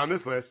won't be on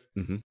this list.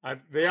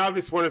 The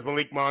obvious one is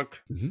Malik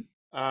Monk.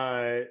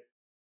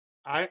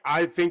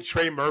 I think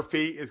Trey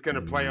Murphy is going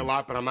to play a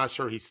lot, but I'm not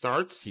sure he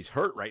starts. He's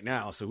hurt right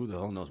now, so who the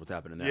hell knows what's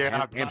happening there?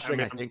 Yeah,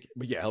 hamstring, I think.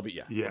 But he'll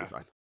be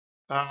fine.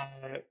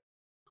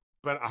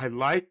 But I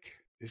like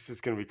this is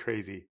going to be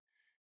crazy.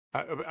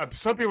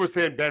 Some people are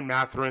saying Ben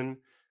Mathurin.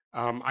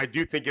 I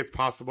do think it's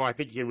possible. I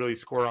think he can really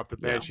score off the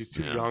bench. He's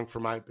too young, for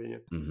my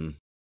opinion.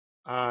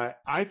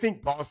 I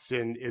think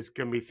Boston is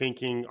going to be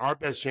thinking our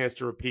best chance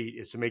to repeat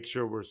is to make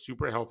sure we're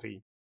super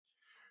healthy.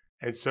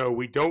 And so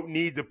we don't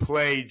need to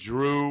play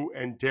Drew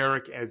and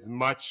Derek as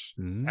much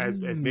as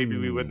maybe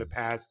we would in the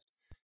past.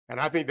 And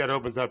I think that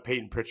opens up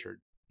Peyton Pritchard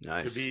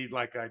to be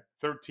like a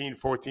 13,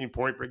 14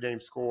 point per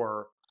game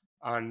scorer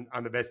on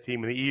the best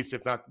team in the East,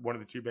 if not one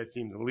of the 2 best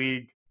teams in the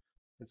league.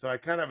 And so I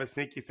kind of have a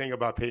sneaky thing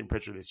about Peyton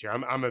Pritchard this year.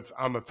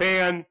 I'm a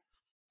fan,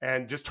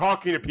 and just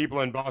talking to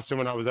people in Boston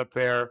when I was up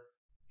there,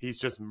 he's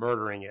just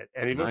murdering it.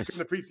 And he looks good in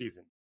the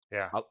preseason.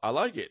 Yeah. I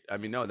like it. I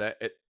mean,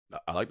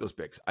 I like those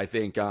picks. I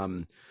think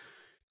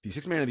the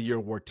sixth man of the year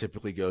award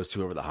typically goes to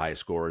whoever the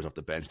highest scorers off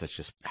the bench. That's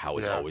just how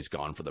it's always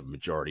gone for the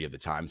majority of the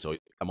time. So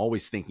I'm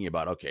always thinking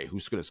about, okay,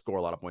 who's going to score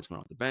a lot of points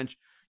coming off the bench?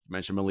 You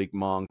mentioned Malik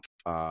Monk,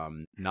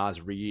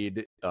 Naz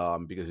Reid,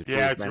 because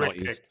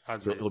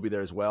he'll be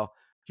there as well.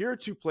 Here are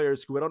 2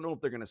 players who I don't know if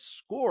they're going to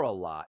score a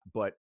lot,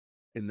 but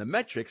in the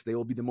metrics, they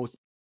will be the most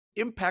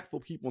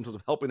impactful people in terms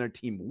of helping their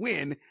team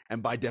win.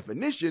 And by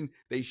definition,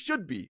 they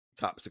should be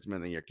top 6 man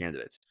of the year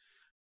candidates.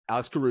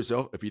 Alex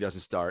Caruso, if he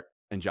doesn't start,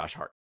 and Josh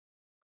Hart.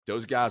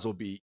 Those guys will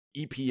be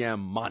EPM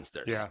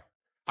monsters. Yeah.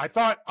 I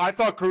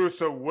thought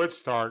Caruso would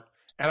start,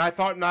 and I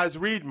thought Naz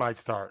Reid might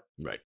start.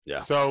 Right.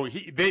 Yeah. So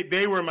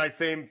they were my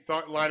same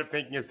line of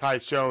thinking as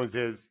Tyus Jones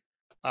is.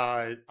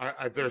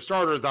 If they're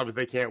starters,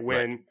 obviously they can't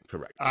win.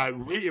 Right.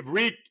 Correct.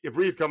 If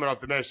Reid's coming off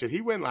the bench, did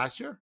he win last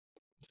year?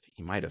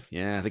 He might have.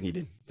 Yeah, I think he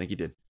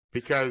did.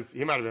 Because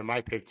he might have been my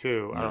pick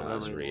too. I don't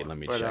remember. Reid. Let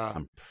me check.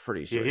 I'm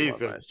pretty sure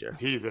last year.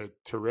 He's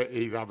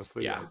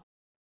obviously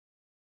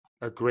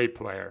a great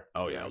player.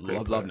 Oh yeah,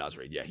 love Naz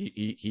Reid. Yeah,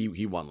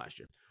 he won last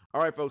year.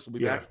 All right, folks, we'll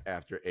be back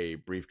after a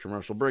brief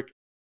commercial break.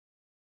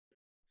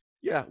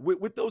 Yeah,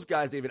 with those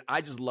guys, David,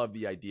 I just love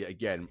the idea.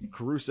 Again,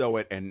 Caruso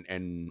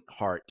and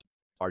Hart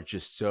are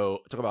just so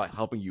talk about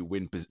helping you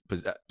win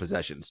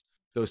possessions.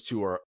 Those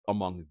 2 are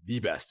among the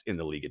best in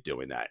the league at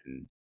doing that.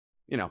 And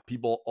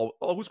people,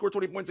 who scored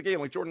 20 points a game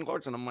like Jordan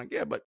Clarkson? I'm like,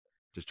 yeah, but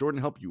does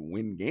Jordan help you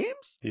win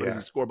games? Or does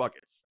he score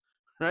buckets?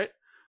 Right.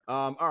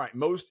 All right,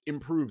 most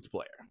improved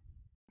player.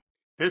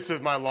 This is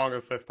my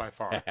longest list by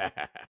far.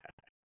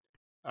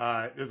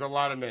 There's a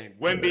lot of names.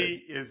 Wemby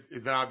is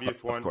an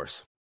obvious one. Of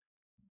course.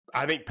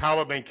 I think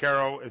Paolo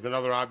Banchero is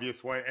another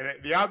obvious one.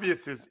 And the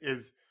obvious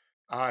is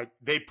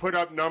they put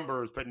up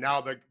numbers, but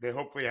now they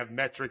hopefully have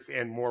metrics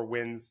and more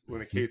wins in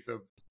the case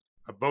of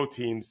both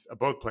teams,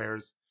 both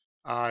players.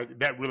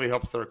 That really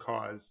helps their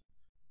cause.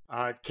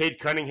 Cade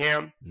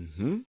Cunningham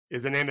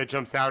is a name that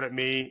jumps out at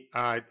me.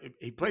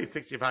 He played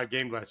 65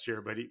 games last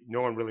year, but no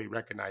one really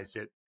recognized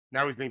it.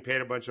 Now he's being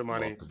paid a bunch of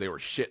money. Because they were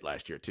shit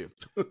last year, too.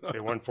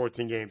 They won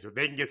 14 games. If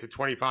they can get to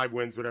 25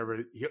 wins,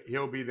 whatever,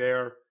 he'll be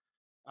there.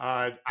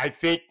 I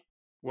think,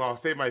 I'll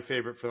save my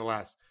favorite for the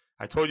last.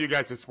 I told you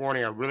guys this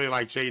morning I really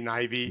like Jaden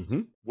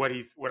Ivey.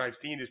 What I've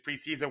seen this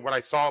preseason, what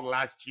I saw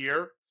last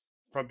year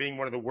from being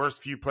one of the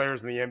worst few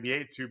players in the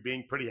NBA to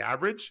being pretty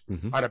average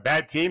on a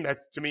bad team,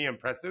 that's, to me,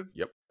 impressive.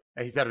 Yep.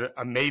 And he's had an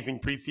amazing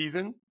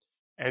preseason.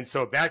 And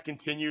so if that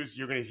continues,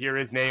 you're going to hear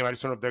his name. I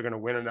just don't know if they're going to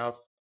win enough.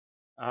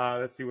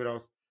 Let's see what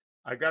else.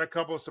 I got a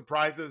couple of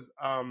surprises.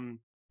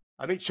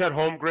 I think Chet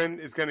Holmgren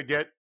is going to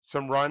get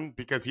some run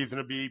because he's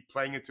going to be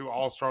playing into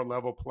all-star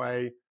level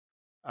play.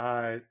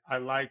 I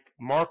like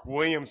Mark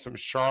Williams from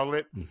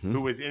Charlotte,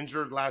 who was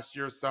injured last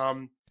year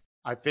some.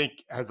 I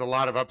think has a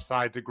lot of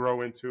upside to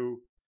grow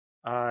into.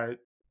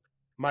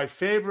 My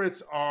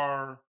favorites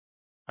are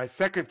my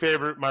second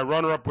favorite. My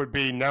runner-up would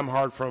be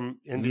Nemhard from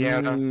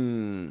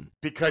Indiana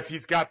because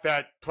he's got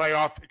that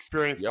playoff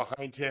experience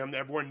behind him.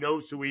 Everyone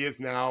knows who he is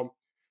now.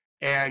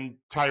 And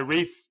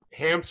Tyrese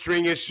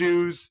hamstring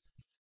issues.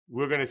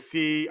 We're going to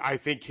see, I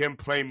think, him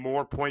play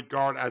more point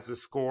guard as a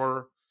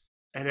scorer.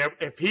 And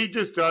if he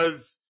just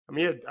does, I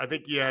mean, I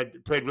think he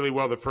had played really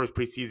well the first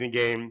preseason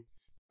game.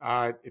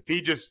 If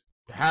he just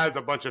has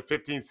a bunch of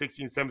 15,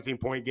 16,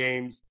 17-point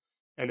games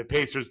and the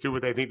Pacers do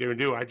what they think they're going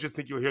to do, I just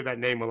think you'll hear that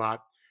name a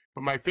lot.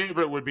 But my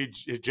favorite would be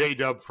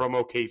J-Dub from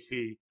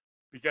OKC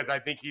because I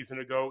think he's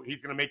going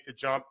to make the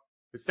jump,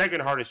 the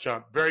second hardest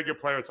jump. Very good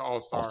player to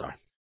All-Star.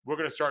 We're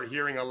going to start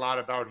hearing a lot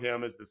about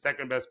him as the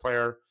second best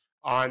player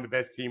on the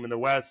best team in the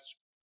West.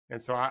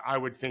 And so I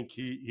would think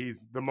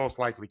he's the most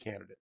likely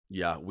candidate.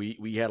 Yeah,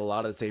 we had a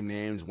lot of the same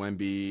names: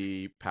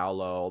 Wemby,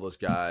 Paolo, all those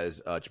guys,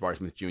 Jabari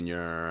Smith Jr.,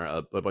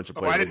 a bunch of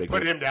players. I didn't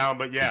put him down,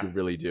 but yeah,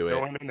 really do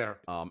throw him in there.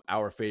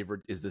 Our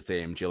favorite is the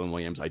same, Jalen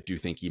Williams. I do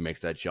think he makes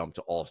that jump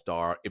to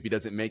All-Star. If he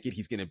doesn't make it,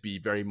 he's going to be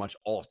very much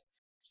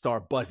All-Star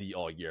buzzy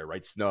all year,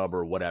 right? Snub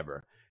or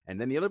whatever. And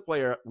then the other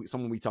player,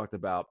 someone we talked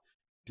about,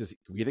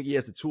 we think he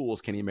has the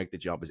tools. Can he make the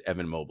jump? Is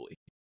Evan Mobley.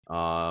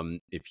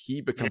 If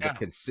he becomes a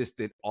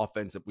consistent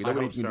offensive, we don't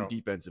need to do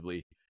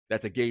defensively.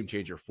 That's a game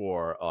changer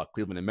for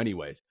Cleveland in many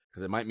ways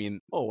because it might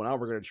mean, now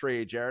we're going to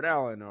trade Jared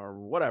Allen or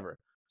whatever.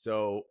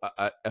 So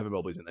Evan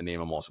Mobley's in the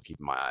name I'm also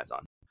keeping my eyes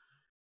on.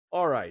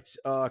 All right.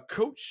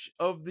 Coach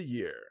of the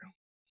year.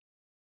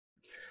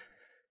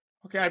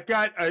 Okay, I've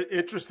got an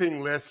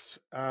interesting list.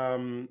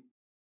 I'm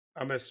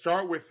going to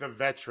start with the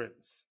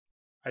veterans.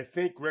 I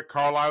think Rick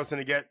Carlisle's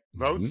going to get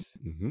votes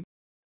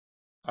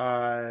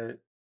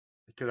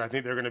because I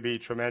think they're going to be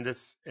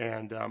tremendous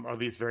and or at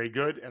least very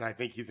good. And I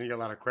think he's going to get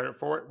a lot of credit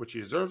for it, which he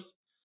deserves.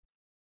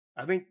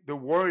 I think the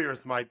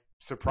Warriors might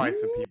surprise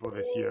some people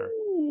this year.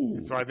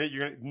 And so I think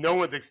no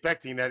one's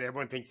expecting that.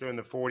 Everyone thinks they're in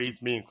the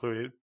 40s, me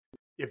included.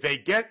 If they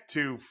get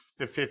to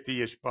the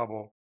 50-ish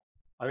bubble,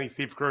 I think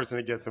Steve Kerr's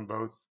going to get some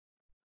votes.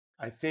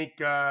 I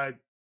think Eric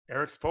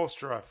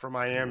Spoelstra from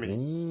Miami,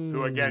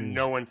 who, again,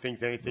 no one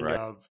thinks anything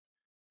of,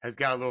 has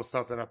got a little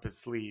something up his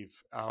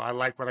sleeve. I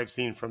like what I've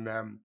seen from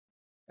them.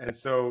 And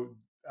so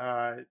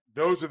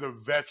those are the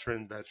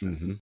veterans.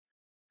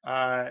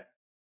 I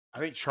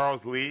think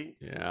Charles Lee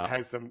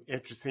has some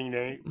interesting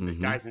names. The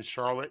guys in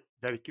Charlotte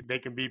that they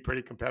can be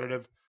pretty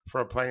competitive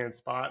for a playing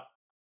spot.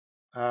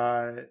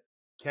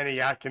 Kenny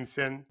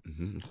Atkinson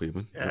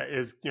Cleveland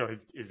is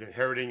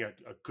inheriting a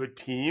good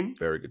team,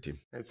 very good team.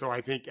 And so I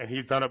think, and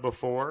he's done it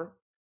before.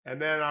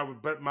 And then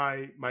but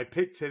my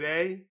pick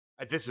today,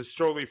 this is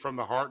strictly from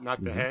the heart,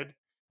 not the head,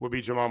 would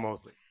be Jamal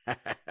Mosley.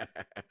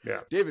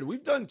 David,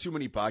 we've done too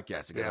many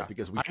podcasts together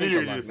because we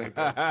think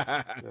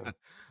a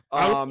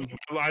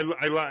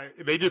lot.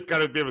 They just got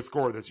to be able to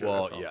score this year.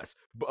 Well, yes.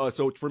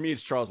 So for me,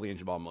 it's Charles Lee and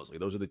Jamal Mosley.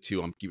 Those are the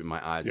two I'm keeping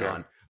my eyes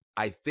on.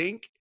 I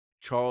think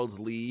Charles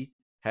Lee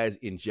has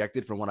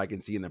injected, from what I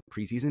can see in the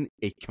preseason,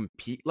 a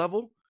compete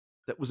level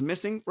that was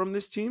missing from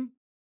this team.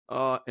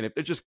 And if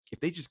they just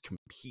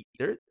compete,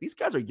 these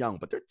guys are young,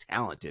 but they're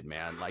talented,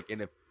 man.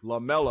 And if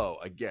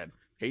LaMelo, again,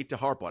 hate to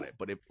harp on it,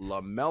 but if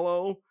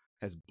LaMelo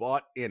has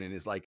bought in and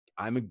is like,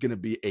 I'm going to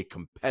be a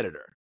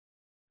competitor,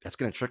 that's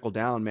going to trickle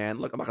down, man.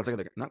 Look, I'm not going to say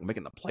they're not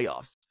making the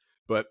playoffs,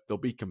 but they'll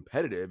be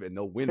competitive and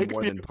they'll win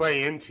more than a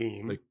play-in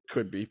team. They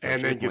could be,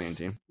 and then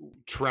get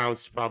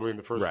trounced probably in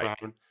the first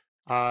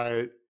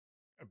round.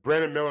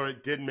 Brandon Miller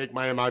didn't make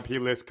my MIP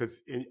list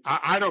because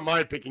I don't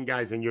mind picking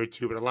guys in year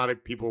two, but a lot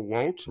of people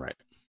won't. Right.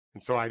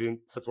 And so I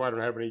didn't. That's why I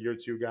don't have any year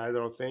two guys, I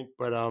don't think.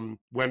 But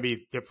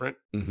Wemby's different.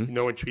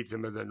 No one treats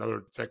him as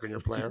another second-year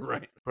player.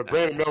 Right. But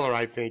Brandon Miller,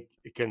 I think,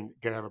 can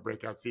have a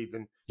breakout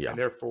season. Yeah. And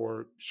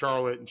therefore,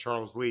 Charlotte and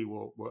Charles Lee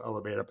will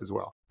elevate up as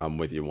well. I'm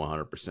with you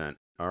 100%.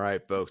 All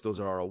right, folks. Those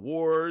are our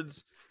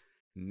awards.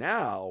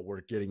 Now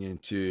we're getting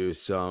into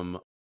some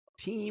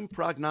team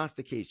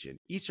prognostication.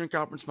 Eastern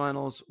Conference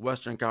Finals,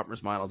 Western Conference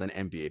Finals, and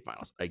NBA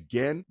Finals.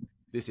 Again,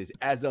 this is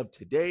as of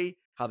today,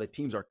 how the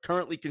teams are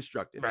currently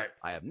constructed. Right.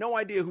 I have no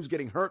idea who's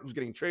getting hurt, who's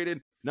getting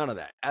traded. None of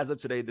that. As of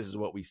today, this is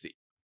what we see.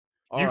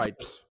 All right.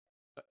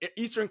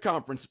 Eastern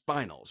Conference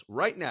Finals.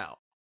 Right now,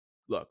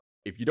 look,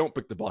 if you don't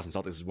pick the Boston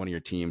Celtics as one of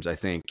your teams, I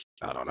think,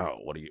 I don't know.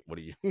 What are you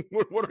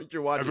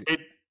watching?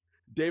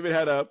 David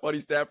had a funny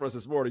stat for us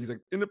this morning. He's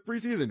like, in the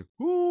preseason,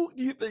 who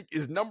do you think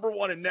is number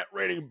one in net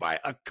rating by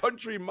a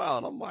country mile?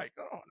 And I'm like,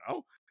 I don't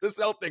know. The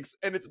Celtics,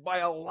 and it's by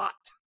a lot.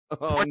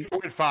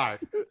 20.5.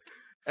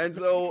 And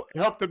so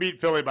help to beat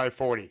Philly by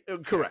 40.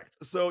 Correct.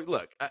 So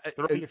look,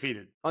 they're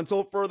undefeated.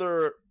 Until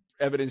further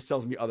evidence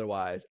tells me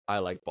otherwise, I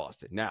like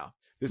Boston. Now,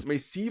 this may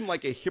seem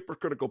like a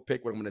hypocritical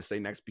pick, what I'm going to say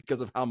next, because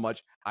of how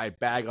much I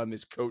bag on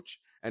this coach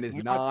and his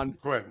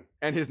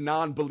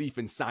non-belief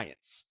in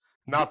science.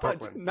 Not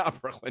Brooklyn. Not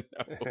Brooklyn.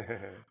 No.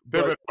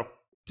 But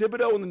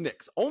Thibodeau and the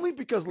Knicks, only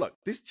because, look,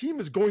 this team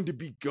is going to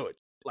be good.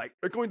 Like,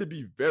 they're going to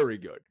be very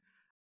good.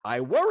 I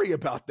worry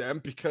about them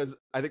because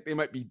I think they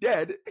might be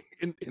dead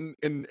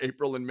in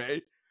April and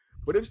May.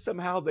 But if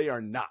somehow they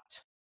are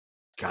not,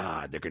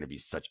 God, they're going to be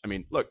such. I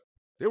mean, look,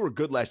 they were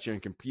good last year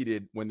and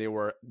competed when they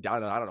were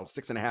down to, I don't know,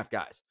 6.5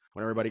 guys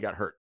when everybody got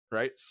hurt,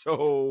 right?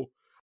 So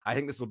I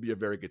think this will be a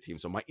very good team.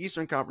 So my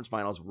Eastern Conference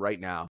Finals right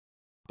now,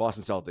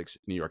 Boston Celtics,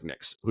 New York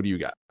Knicks. Who do you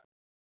got?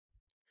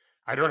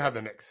 I don't have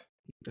the Knicks.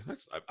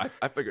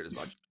 I figured as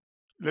much.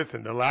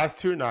 Listen, the last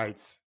 2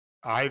 nights,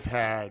 I've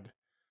had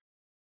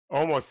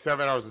almost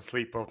 7 hours of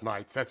sleep both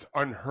nights. That's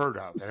unheard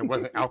of, and it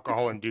wasn't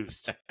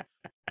alcohol-induced.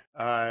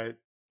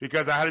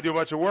 Because I had to do a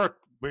bunch of work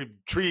with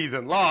trees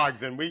and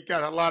logs, and we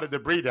got a lot of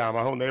debris down.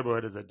 My whole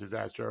neighborhood is a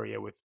disaster area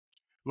with,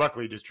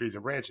 luckily, just trees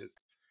and branches.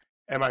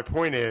 And my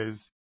point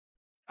is,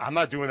 I'm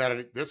not doing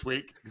that this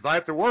week because I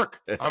have to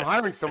work. I'm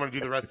hiring someone to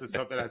do the rest of the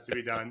stuff that has to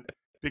be done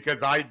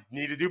because I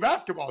need to do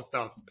basketball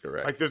stuff.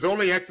 Correct. Like, there's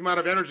only X amount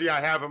of energy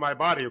I have in my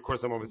body. Of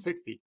course, I'm over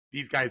 60.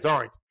 These guys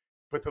aren't.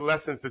 But the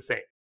lesson's the same.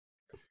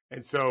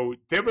 And so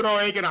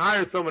Thibodeau ain't going to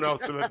hire someone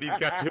else to let these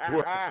guys do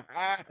work.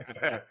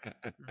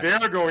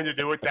 They're going to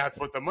do it. That's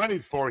what the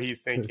money's for,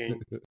 he's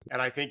thinking.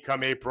 And I think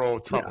come April,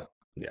 trouble.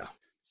 Yeah.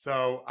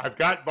 So I've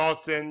got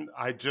Boston.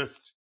 I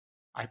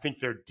think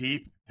they're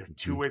deep. Their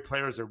two-way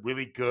players are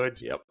really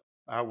good. Yep.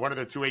 One of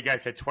the two-way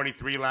guys had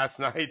 23 last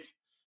night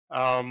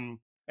and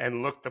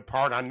looked the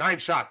part on 9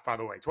 shots, by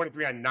the way.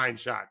 23 on 9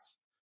 shots.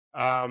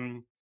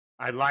 I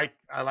like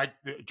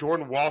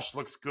Jordan Walsh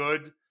looks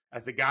good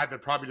as a guy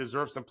that probably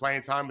deserves some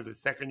playing time as a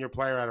second-year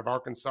player out of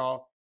Arkansas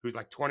who's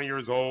like 20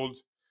 years old.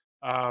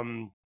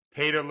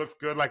 Tatum looks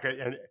good like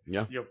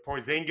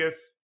Porzingis.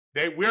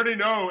 We already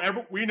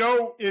know we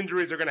know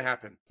injuries are going to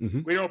happen.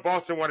 Mm-hmm. We know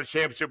Boston won a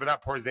championship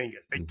without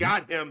Porzingis. They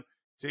got him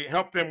to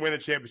help them win the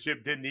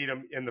championship. Didn't need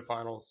him in the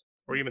finals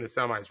or even the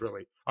semis,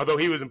 really. Although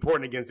he was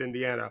important against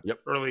Indiana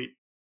early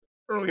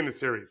in the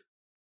series.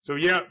 So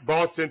yeah,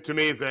 Boston to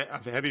me is a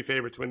heavy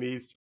favorite to win the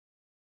East.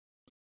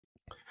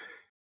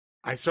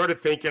 I started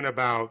thinking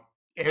about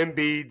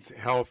Embiid's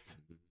health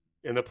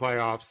in the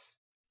playoffs,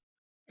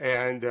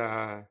 and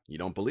you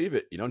don't believe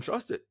it. You don't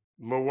trust it.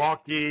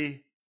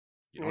 Milwaukee.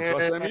 You don't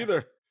trust them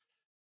either.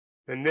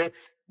 The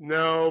Knicks,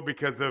 no,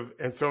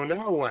 and so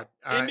now what?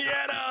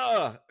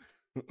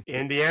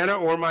 Indiana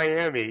or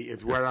Miami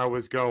is where I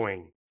was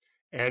going.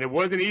 And it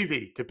wasn't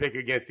easy to pick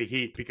against the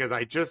Heat because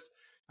I just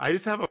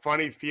have a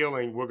funny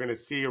feeling we're going to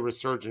see a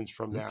resurgence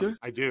from them. Okay.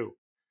 I do.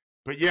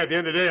 But yeah, at the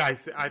end of the day,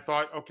 I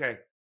thought, okay,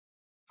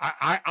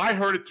 I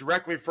heard it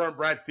directly from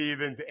Brad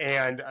Stevens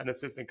and an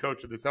assistant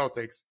coach of the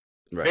Celtics.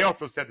 Right. They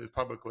also said this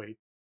publicly.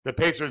 The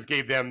Pacers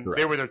gave them,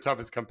 they were their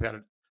toughest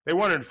competitor. They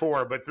won in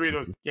 4, but 3 of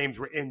those games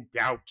were in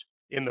doubt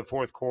in the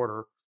fourth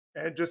quarter.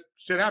 And just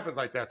shit happens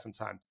like that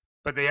sometimes.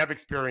 But they have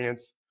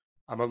experience.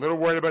 I'm a little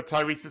worried about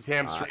Tyrese's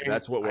hamstring.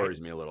 That's what worries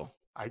me a little.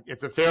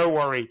 It's a fair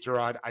worry,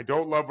 Jarod. I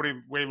don't love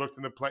the way he looked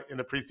in the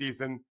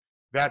preseason.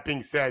 That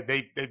being said,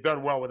 they've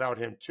done well without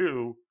him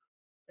too.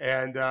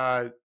 And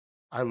I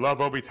love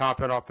Obi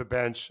Toppin off the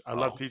bench. I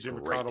love TJ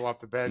McConnell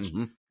off the bench.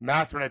 Mm-hmm.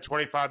 Mathurin at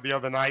 25 the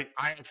other night.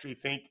 I actually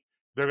think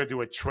they're going to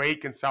do a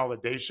trade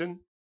consolidation.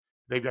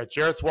 They've got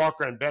Jarris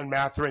Walker and Ben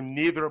Mathurin,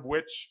 neither of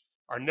which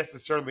are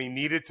necessarily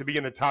needed to be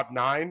in the top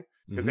 9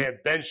 because they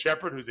have Ben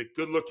Shepherd, who's a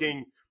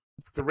good-looking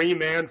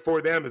 3-man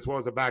for them as well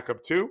as a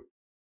backup too.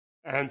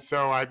 And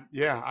so I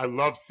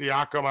love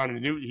Siakam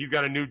on he's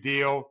got a new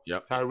deal.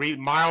 Yep. Tyrese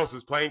Miles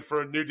is playing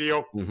for a new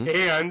deal. Mm-hmm.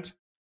 And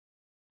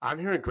I'm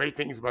hearing great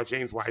things about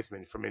James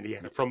Wiseman from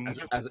Indiana from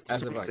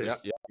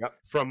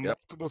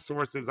multiple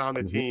sources on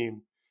the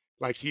team.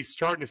 Like he's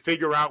starting to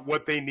figure out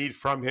what they need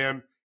from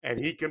him, and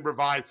he can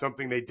provide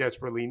something they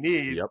desperately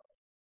need. Yep.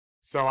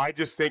 So I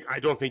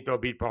don't think they'll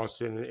beat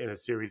Boston in a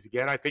series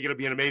again. I think it'll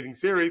be an amazing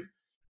series.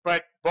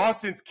 But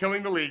Boston's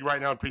killing the league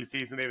right now in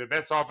preseason. They have the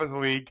best offense in the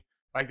league,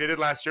 like they did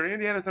last year.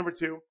 Indiana's number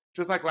 2,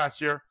 just like last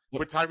year.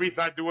 With Tyrese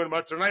not doing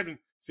much. They're not even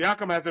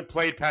Siakam hasn't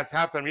played past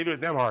halftime. Neither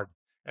is Nembhard.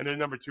 And they're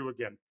number 2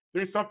 again.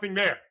 There's something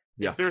there.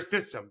 Yeah. It's their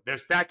system. Their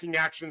stacking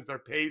actions, their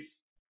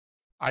pace.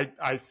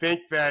 I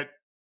think that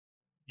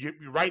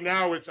right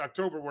now it's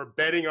October. We're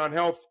betting on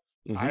health.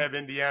 Mm-hmm. I have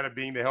Indiana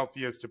being the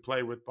healthiest to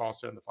play with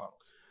Boston in the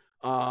finals.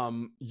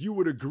 You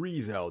would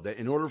agree, though, that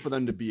in order for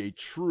them to be a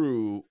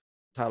true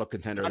title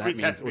contender, that means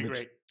has to be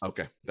great.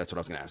 Okay, that's what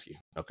I was going to ask you.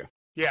 Okay.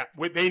 Yeah,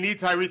 they need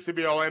Tyrese to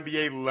be all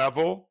NBA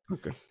level.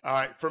 Okay.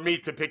 For me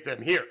to pick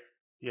them here.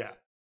 Yeah.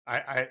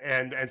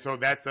 And so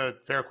that's a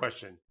fair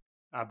question.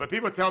 But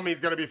people tell me he's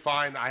going to be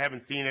fine. I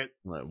haven't seen it.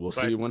 Right, we'll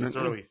see when it's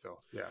early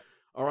still. Yeah.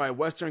 All right,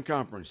 Western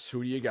Conference.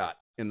 Who do you got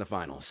in the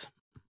finals?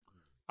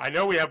 I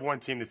know we have one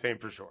team the same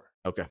for sure.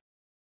 Okay.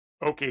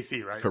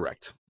 OKC, right?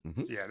 Correct.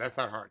 Mm-hmm. Yeah, that's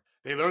not hard.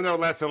 They learned their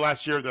lesson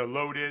last year. They're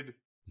loaded.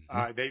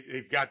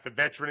 They've got the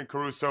veteran in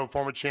Caruso,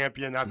 former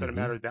champion. Not that it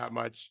matters that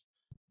much.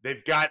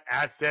 They've got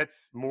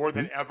assets more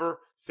than ever.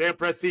 Sam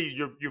Presti,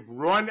 you've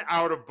run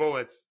out of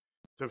bullets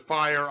to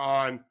fire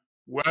on.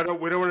 We don't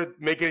want to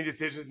make any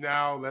decisions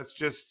now. Let's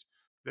just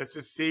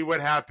see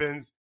what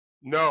happens.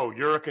 No,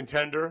 you're a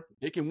contender.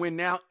 They can win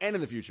now and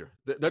in the future.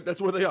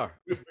 That's where they are.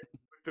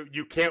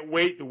 You can't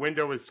wait. The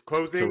window is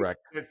closing.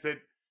 Correct.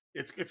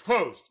 It's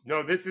closed.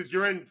 No, this is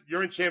you're in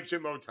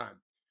championship mode time,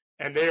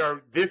 and they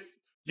are this.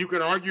 You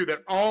can argue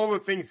that all the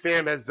things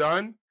Sam has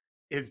done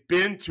has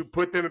been to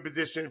put them in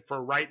position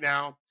for right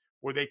now,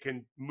 where they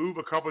can move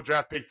a couple of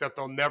draft picks that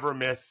they'll never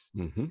miss,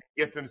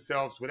 get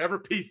themselves whatever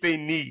piece they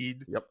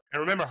need. Yep. And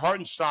remember,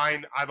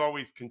 Hartenstein, I've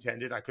always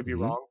contended, I could be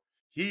wrong,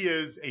 he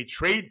is a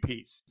trade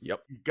piece.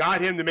 Yep. You got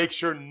him to make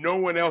sure no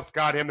one else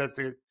got him that's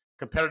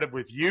competitive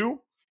with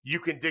you. You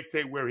can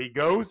dictate where he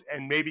goes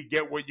and maybe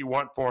get what you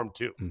want for him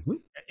too,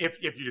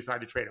 if you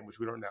decide to trade him, which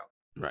we don't know.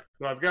 Right.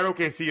 So I've got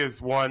OKC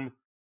as one.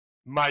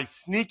 My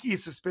sneaky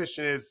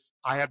suspicion is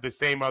I have the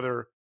same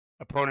other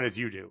opponent as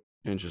you do.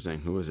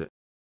 Interesting. Who is it?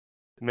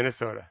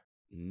 Minnesota.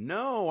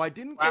 No, I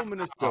didn't go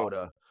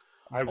Minnesota.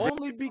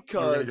 Only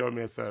because go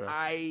Minnesota.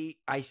 I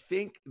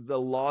think the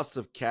loss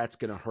of Cat's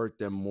going to hurt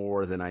them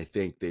more than I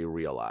think they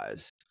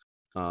realize.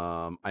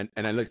 And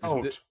I look.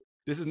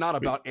 This is not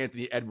about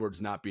Anthony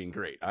Edwards not being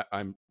great.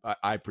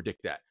 I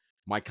predict that.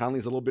 Mike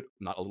Conley's a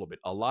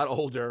lot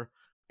older,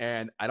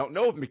 and I don't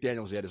know if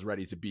McDaniels yet is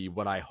ready to be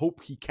what I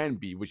hope he can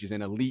be, which is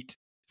an elite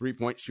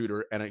 3-point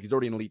shooter, and he's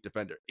already an elite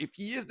defender. If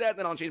he is that,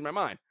 then I'll change my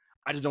mind.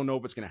 I just don't know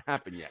if it's going to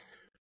happen yet.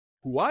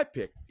 Who I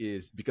picked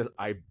is because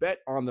I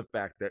bet on the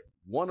fact that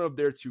one of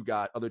their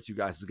other two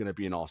guys is going to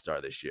be an all-star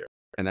this year,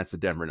 and that's the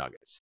Denver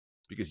Nuggets,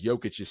 because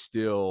Jokic is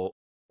still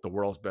the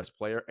world's best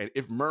player. And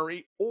if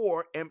Murray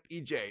or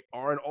MPJ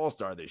are an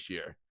all-star this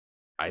year,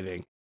 I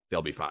think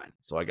they'll be fine.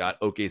 So I got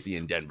OKC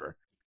and Denver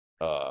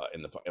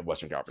in the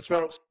Western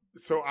Conference.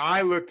 So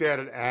I looked at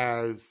it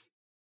as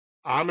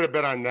I'm going to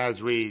bet on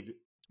Naz Reid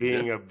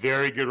being a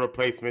very good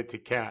replacement to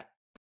Cat.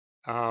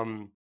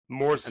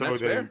 More so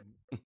than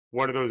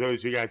one of those other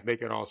two guys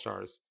making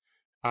all-stars.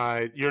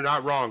 You're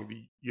not wrong.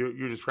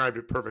 You described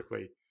it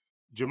perfectly.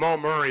 Jamal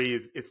Murray,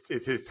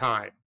 it's his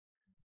time.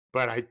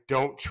 But I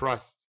don't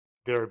trust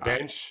their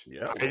bench.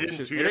 I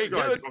didn't 2 years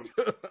ago.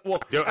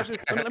 Well, actually,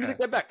 let me take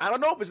that back. I don't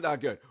know if it's not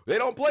good. They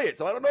don't play it,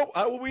 so I don't know.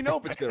 How will we know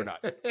if it's good or not?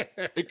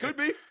 It could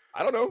be.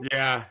 I don't know.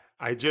 Yeah,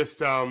 I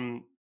just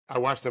I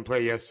watched them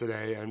play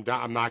yesterday, and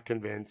I'm not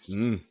convinced.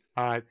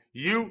 I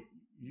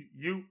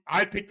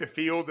picked the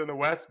field in the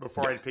West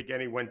before I'd pick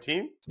any one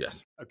team.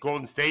 Yes.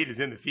 Golden State is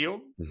in the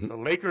field. The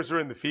Lakers are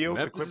in the field.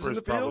 Memphis the Clippers is in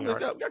the probably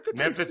field. aren't.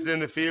 Memphis is in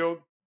the field.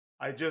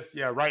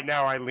 Right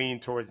now I lean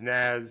towards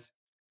Nas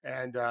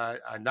and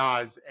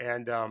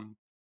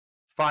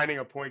finding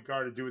a point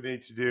guard to do what they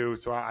need to do.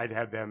 So I'd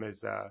have them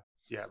as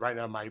right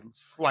now my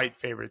slight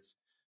favorites.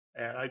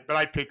 But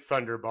I picked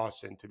Thunder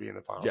Boston to be in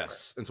the final.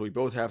 Yes, and so we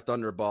both have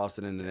Thunder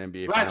Boston in an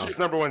NBA. Last year's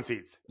number one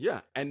seeds. Yeah,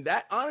 and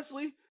that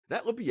honestly,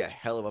 that would be a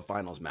hell of a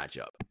finals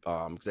matchup.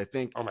 Because I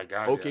think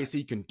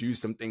OKC can do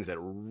some things that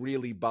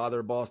really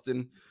bother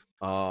Boston.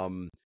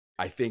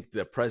 I think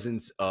the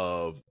presence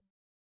of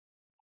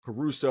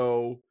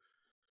Caruso,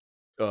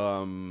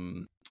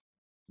 Lou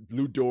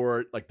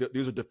Dort,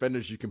 these are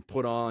defenders you can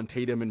put on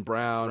Tatum and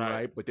Brown,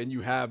 right? But then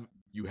you have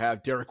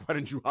Derek White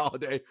and Drew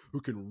Holiday, who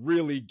can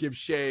really give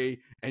Shea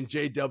and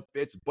J-Dub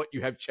fits, but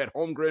you have Chet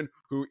Holmgren,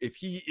 who, if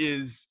he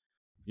is,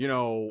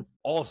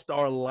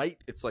 all-star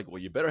light, it's like, well,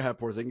 you better have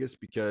Porzingis,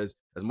 because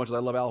as much as I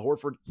love Al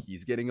Horford,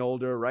 he's getting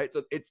older, right?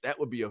 So that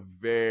would be a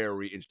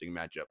very interesting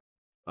matchup.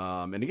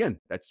 And again,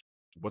 that's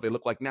what they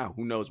look like now.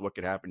 Who knows what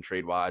could happen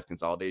trade-wise,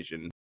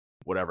 consolidation,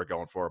 whatever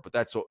going forward. But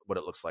that's what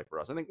it looks like for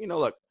us. I think,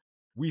 look,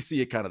 we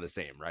see it kind of the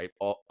same, right?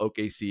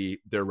 OKC,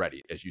 they're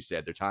ready. As you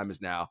said, their time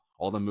is now.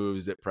 All the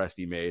moves that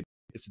Presti made,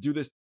 it's to do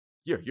this.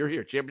 You're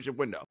here, championship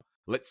window.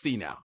 Let's see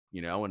now,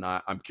 and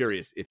I'm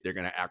curious if they're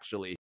going to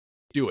actually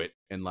do it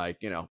and make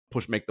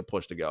the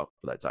push to go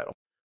for that title.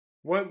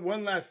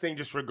 One last thing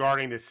just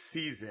regarding this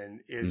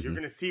season is you're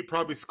going to see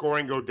probably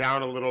scoring go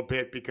down a little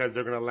bit because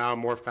they're going to allow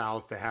more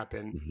fouls to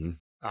happen.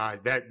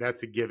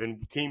 That's a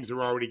given. Teams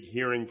are already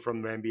hearing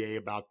from the NBA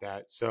about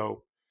that.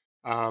 So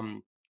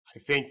I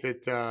think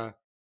that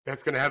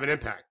that's going to have an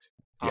impact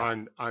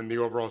on the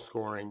overall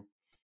scoring,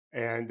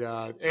 and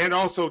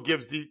also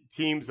gives the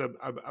teams a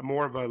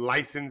more of a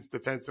license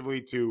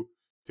defensively to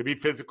be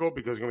physical,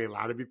 because they're going to be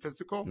allowed to be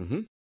physical,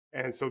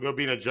 and so there'll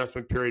be an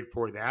adjustment period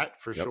for that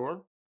for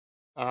sure.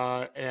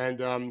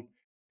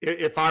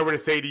 If I were to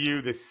say to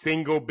you the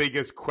single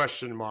biggest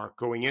question mark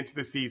going into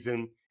the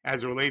season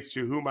as it relates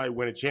to who might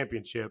win a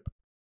championship,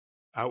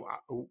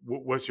 what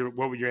would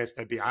your answer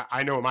that be?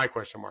 I know what my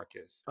question mark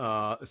is.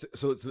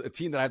 So it's a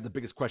team that I have the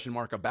biggest question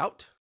mark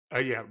about?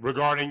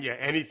 Regarding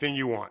anything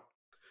you want.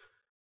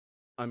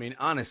 I mean,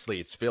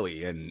 honestly, it's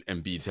Philly and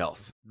Embiid's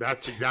health.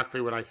 That's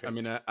exactly what I think. I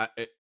mean,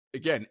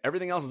 again,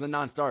 everything else is a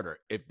non-starter.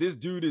 If this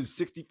dude is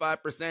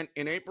 65%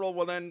 in April,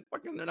 well, then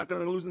fucking they're not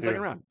going to lose in the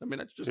second round. I mean,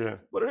 that's just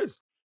what it is.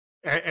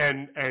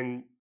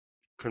 And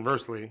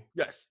conversely,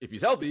 yes, if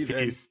he's healthy,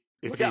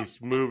 if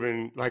he's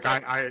moving, like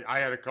I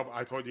had a couple.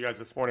 I told you guys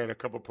this morning, I had a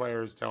couple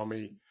players tell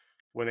me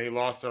when they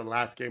lost their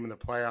last game in the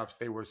playoffs,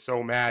 they were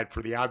so mad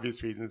for the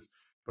obvious reasons,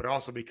 but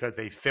also because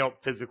they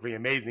felt physically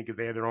amazing because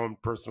they had their own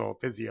personal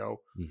physio,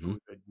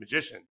 who's a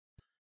magician.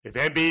 if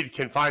Embiid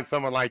can find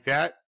someone like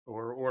that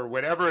or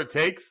whatever it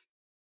takes,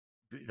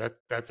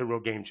 that's a real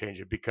game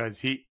changer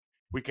because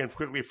we can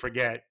quickly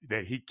forget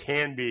that he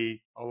can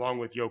be, along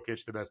with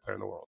Jokic, the best player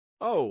in the world.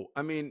 Oh,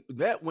 I mean,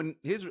 that when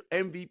his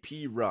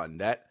MVP run,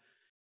 that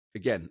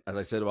again, as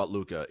I said about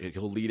Luka,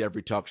 he'll lead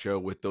every talk show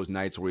with those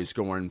nights where he's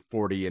scoring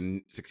 40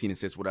 and 16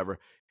 assists, whatever.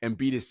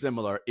 Embiid is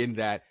similar in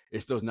that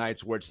it's those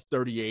nights where it's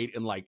 38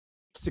 and like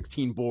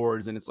 16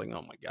 boards, and it's like,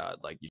 oh my God,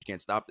 like you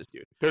can't stop this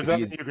dude. There's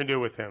nothing you can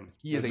do with him.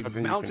 He is a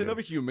mountain of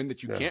a human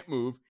that you can't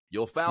move.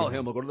 You'll foul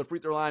him. He'll go to the free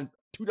throw line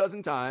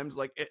 24 times.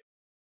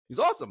 He's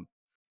awesome.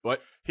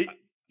 But he's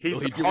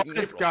the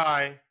hardest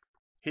guy.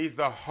 He's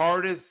the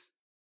hardest.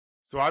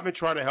 So I've been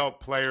trying to help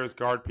players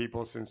guard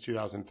people since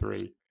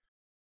 2003.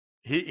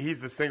 He's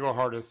the single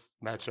hardest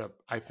matchup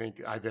I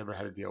think I've ever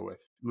had to deal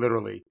with.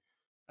 Literally,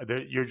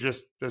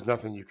 there's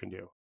nothing you can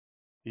do.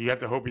 You have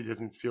to hope he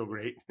doesn't feel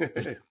great.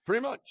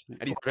 Pretty much.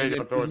 And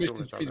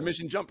he's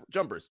missing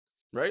jumpers,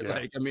 right? Yeah.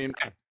 Like, I mean,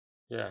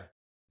 yeah,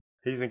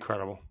 he's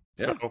incredible.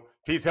 Yeah. So if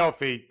he's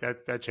healthy,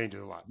 that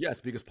changes a lot. Yes,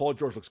 because Paul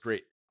George looks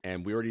great,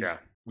 and we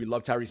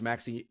love Tyrese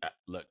Maxey.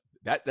 Look,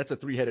 that's a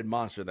three-headed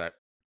monster. That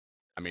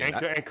I mean,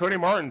 and Cody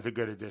Martin's a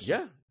good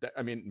addition. Yeah,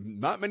 I mean,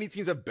 not many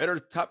teams have better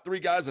top three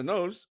guys than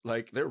those.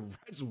 Like,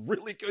 it's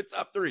really good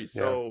top three.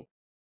 So,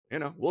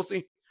 we'll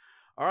see.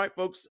 All right,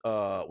 folks.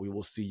 We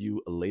will see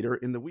you later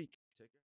in the week.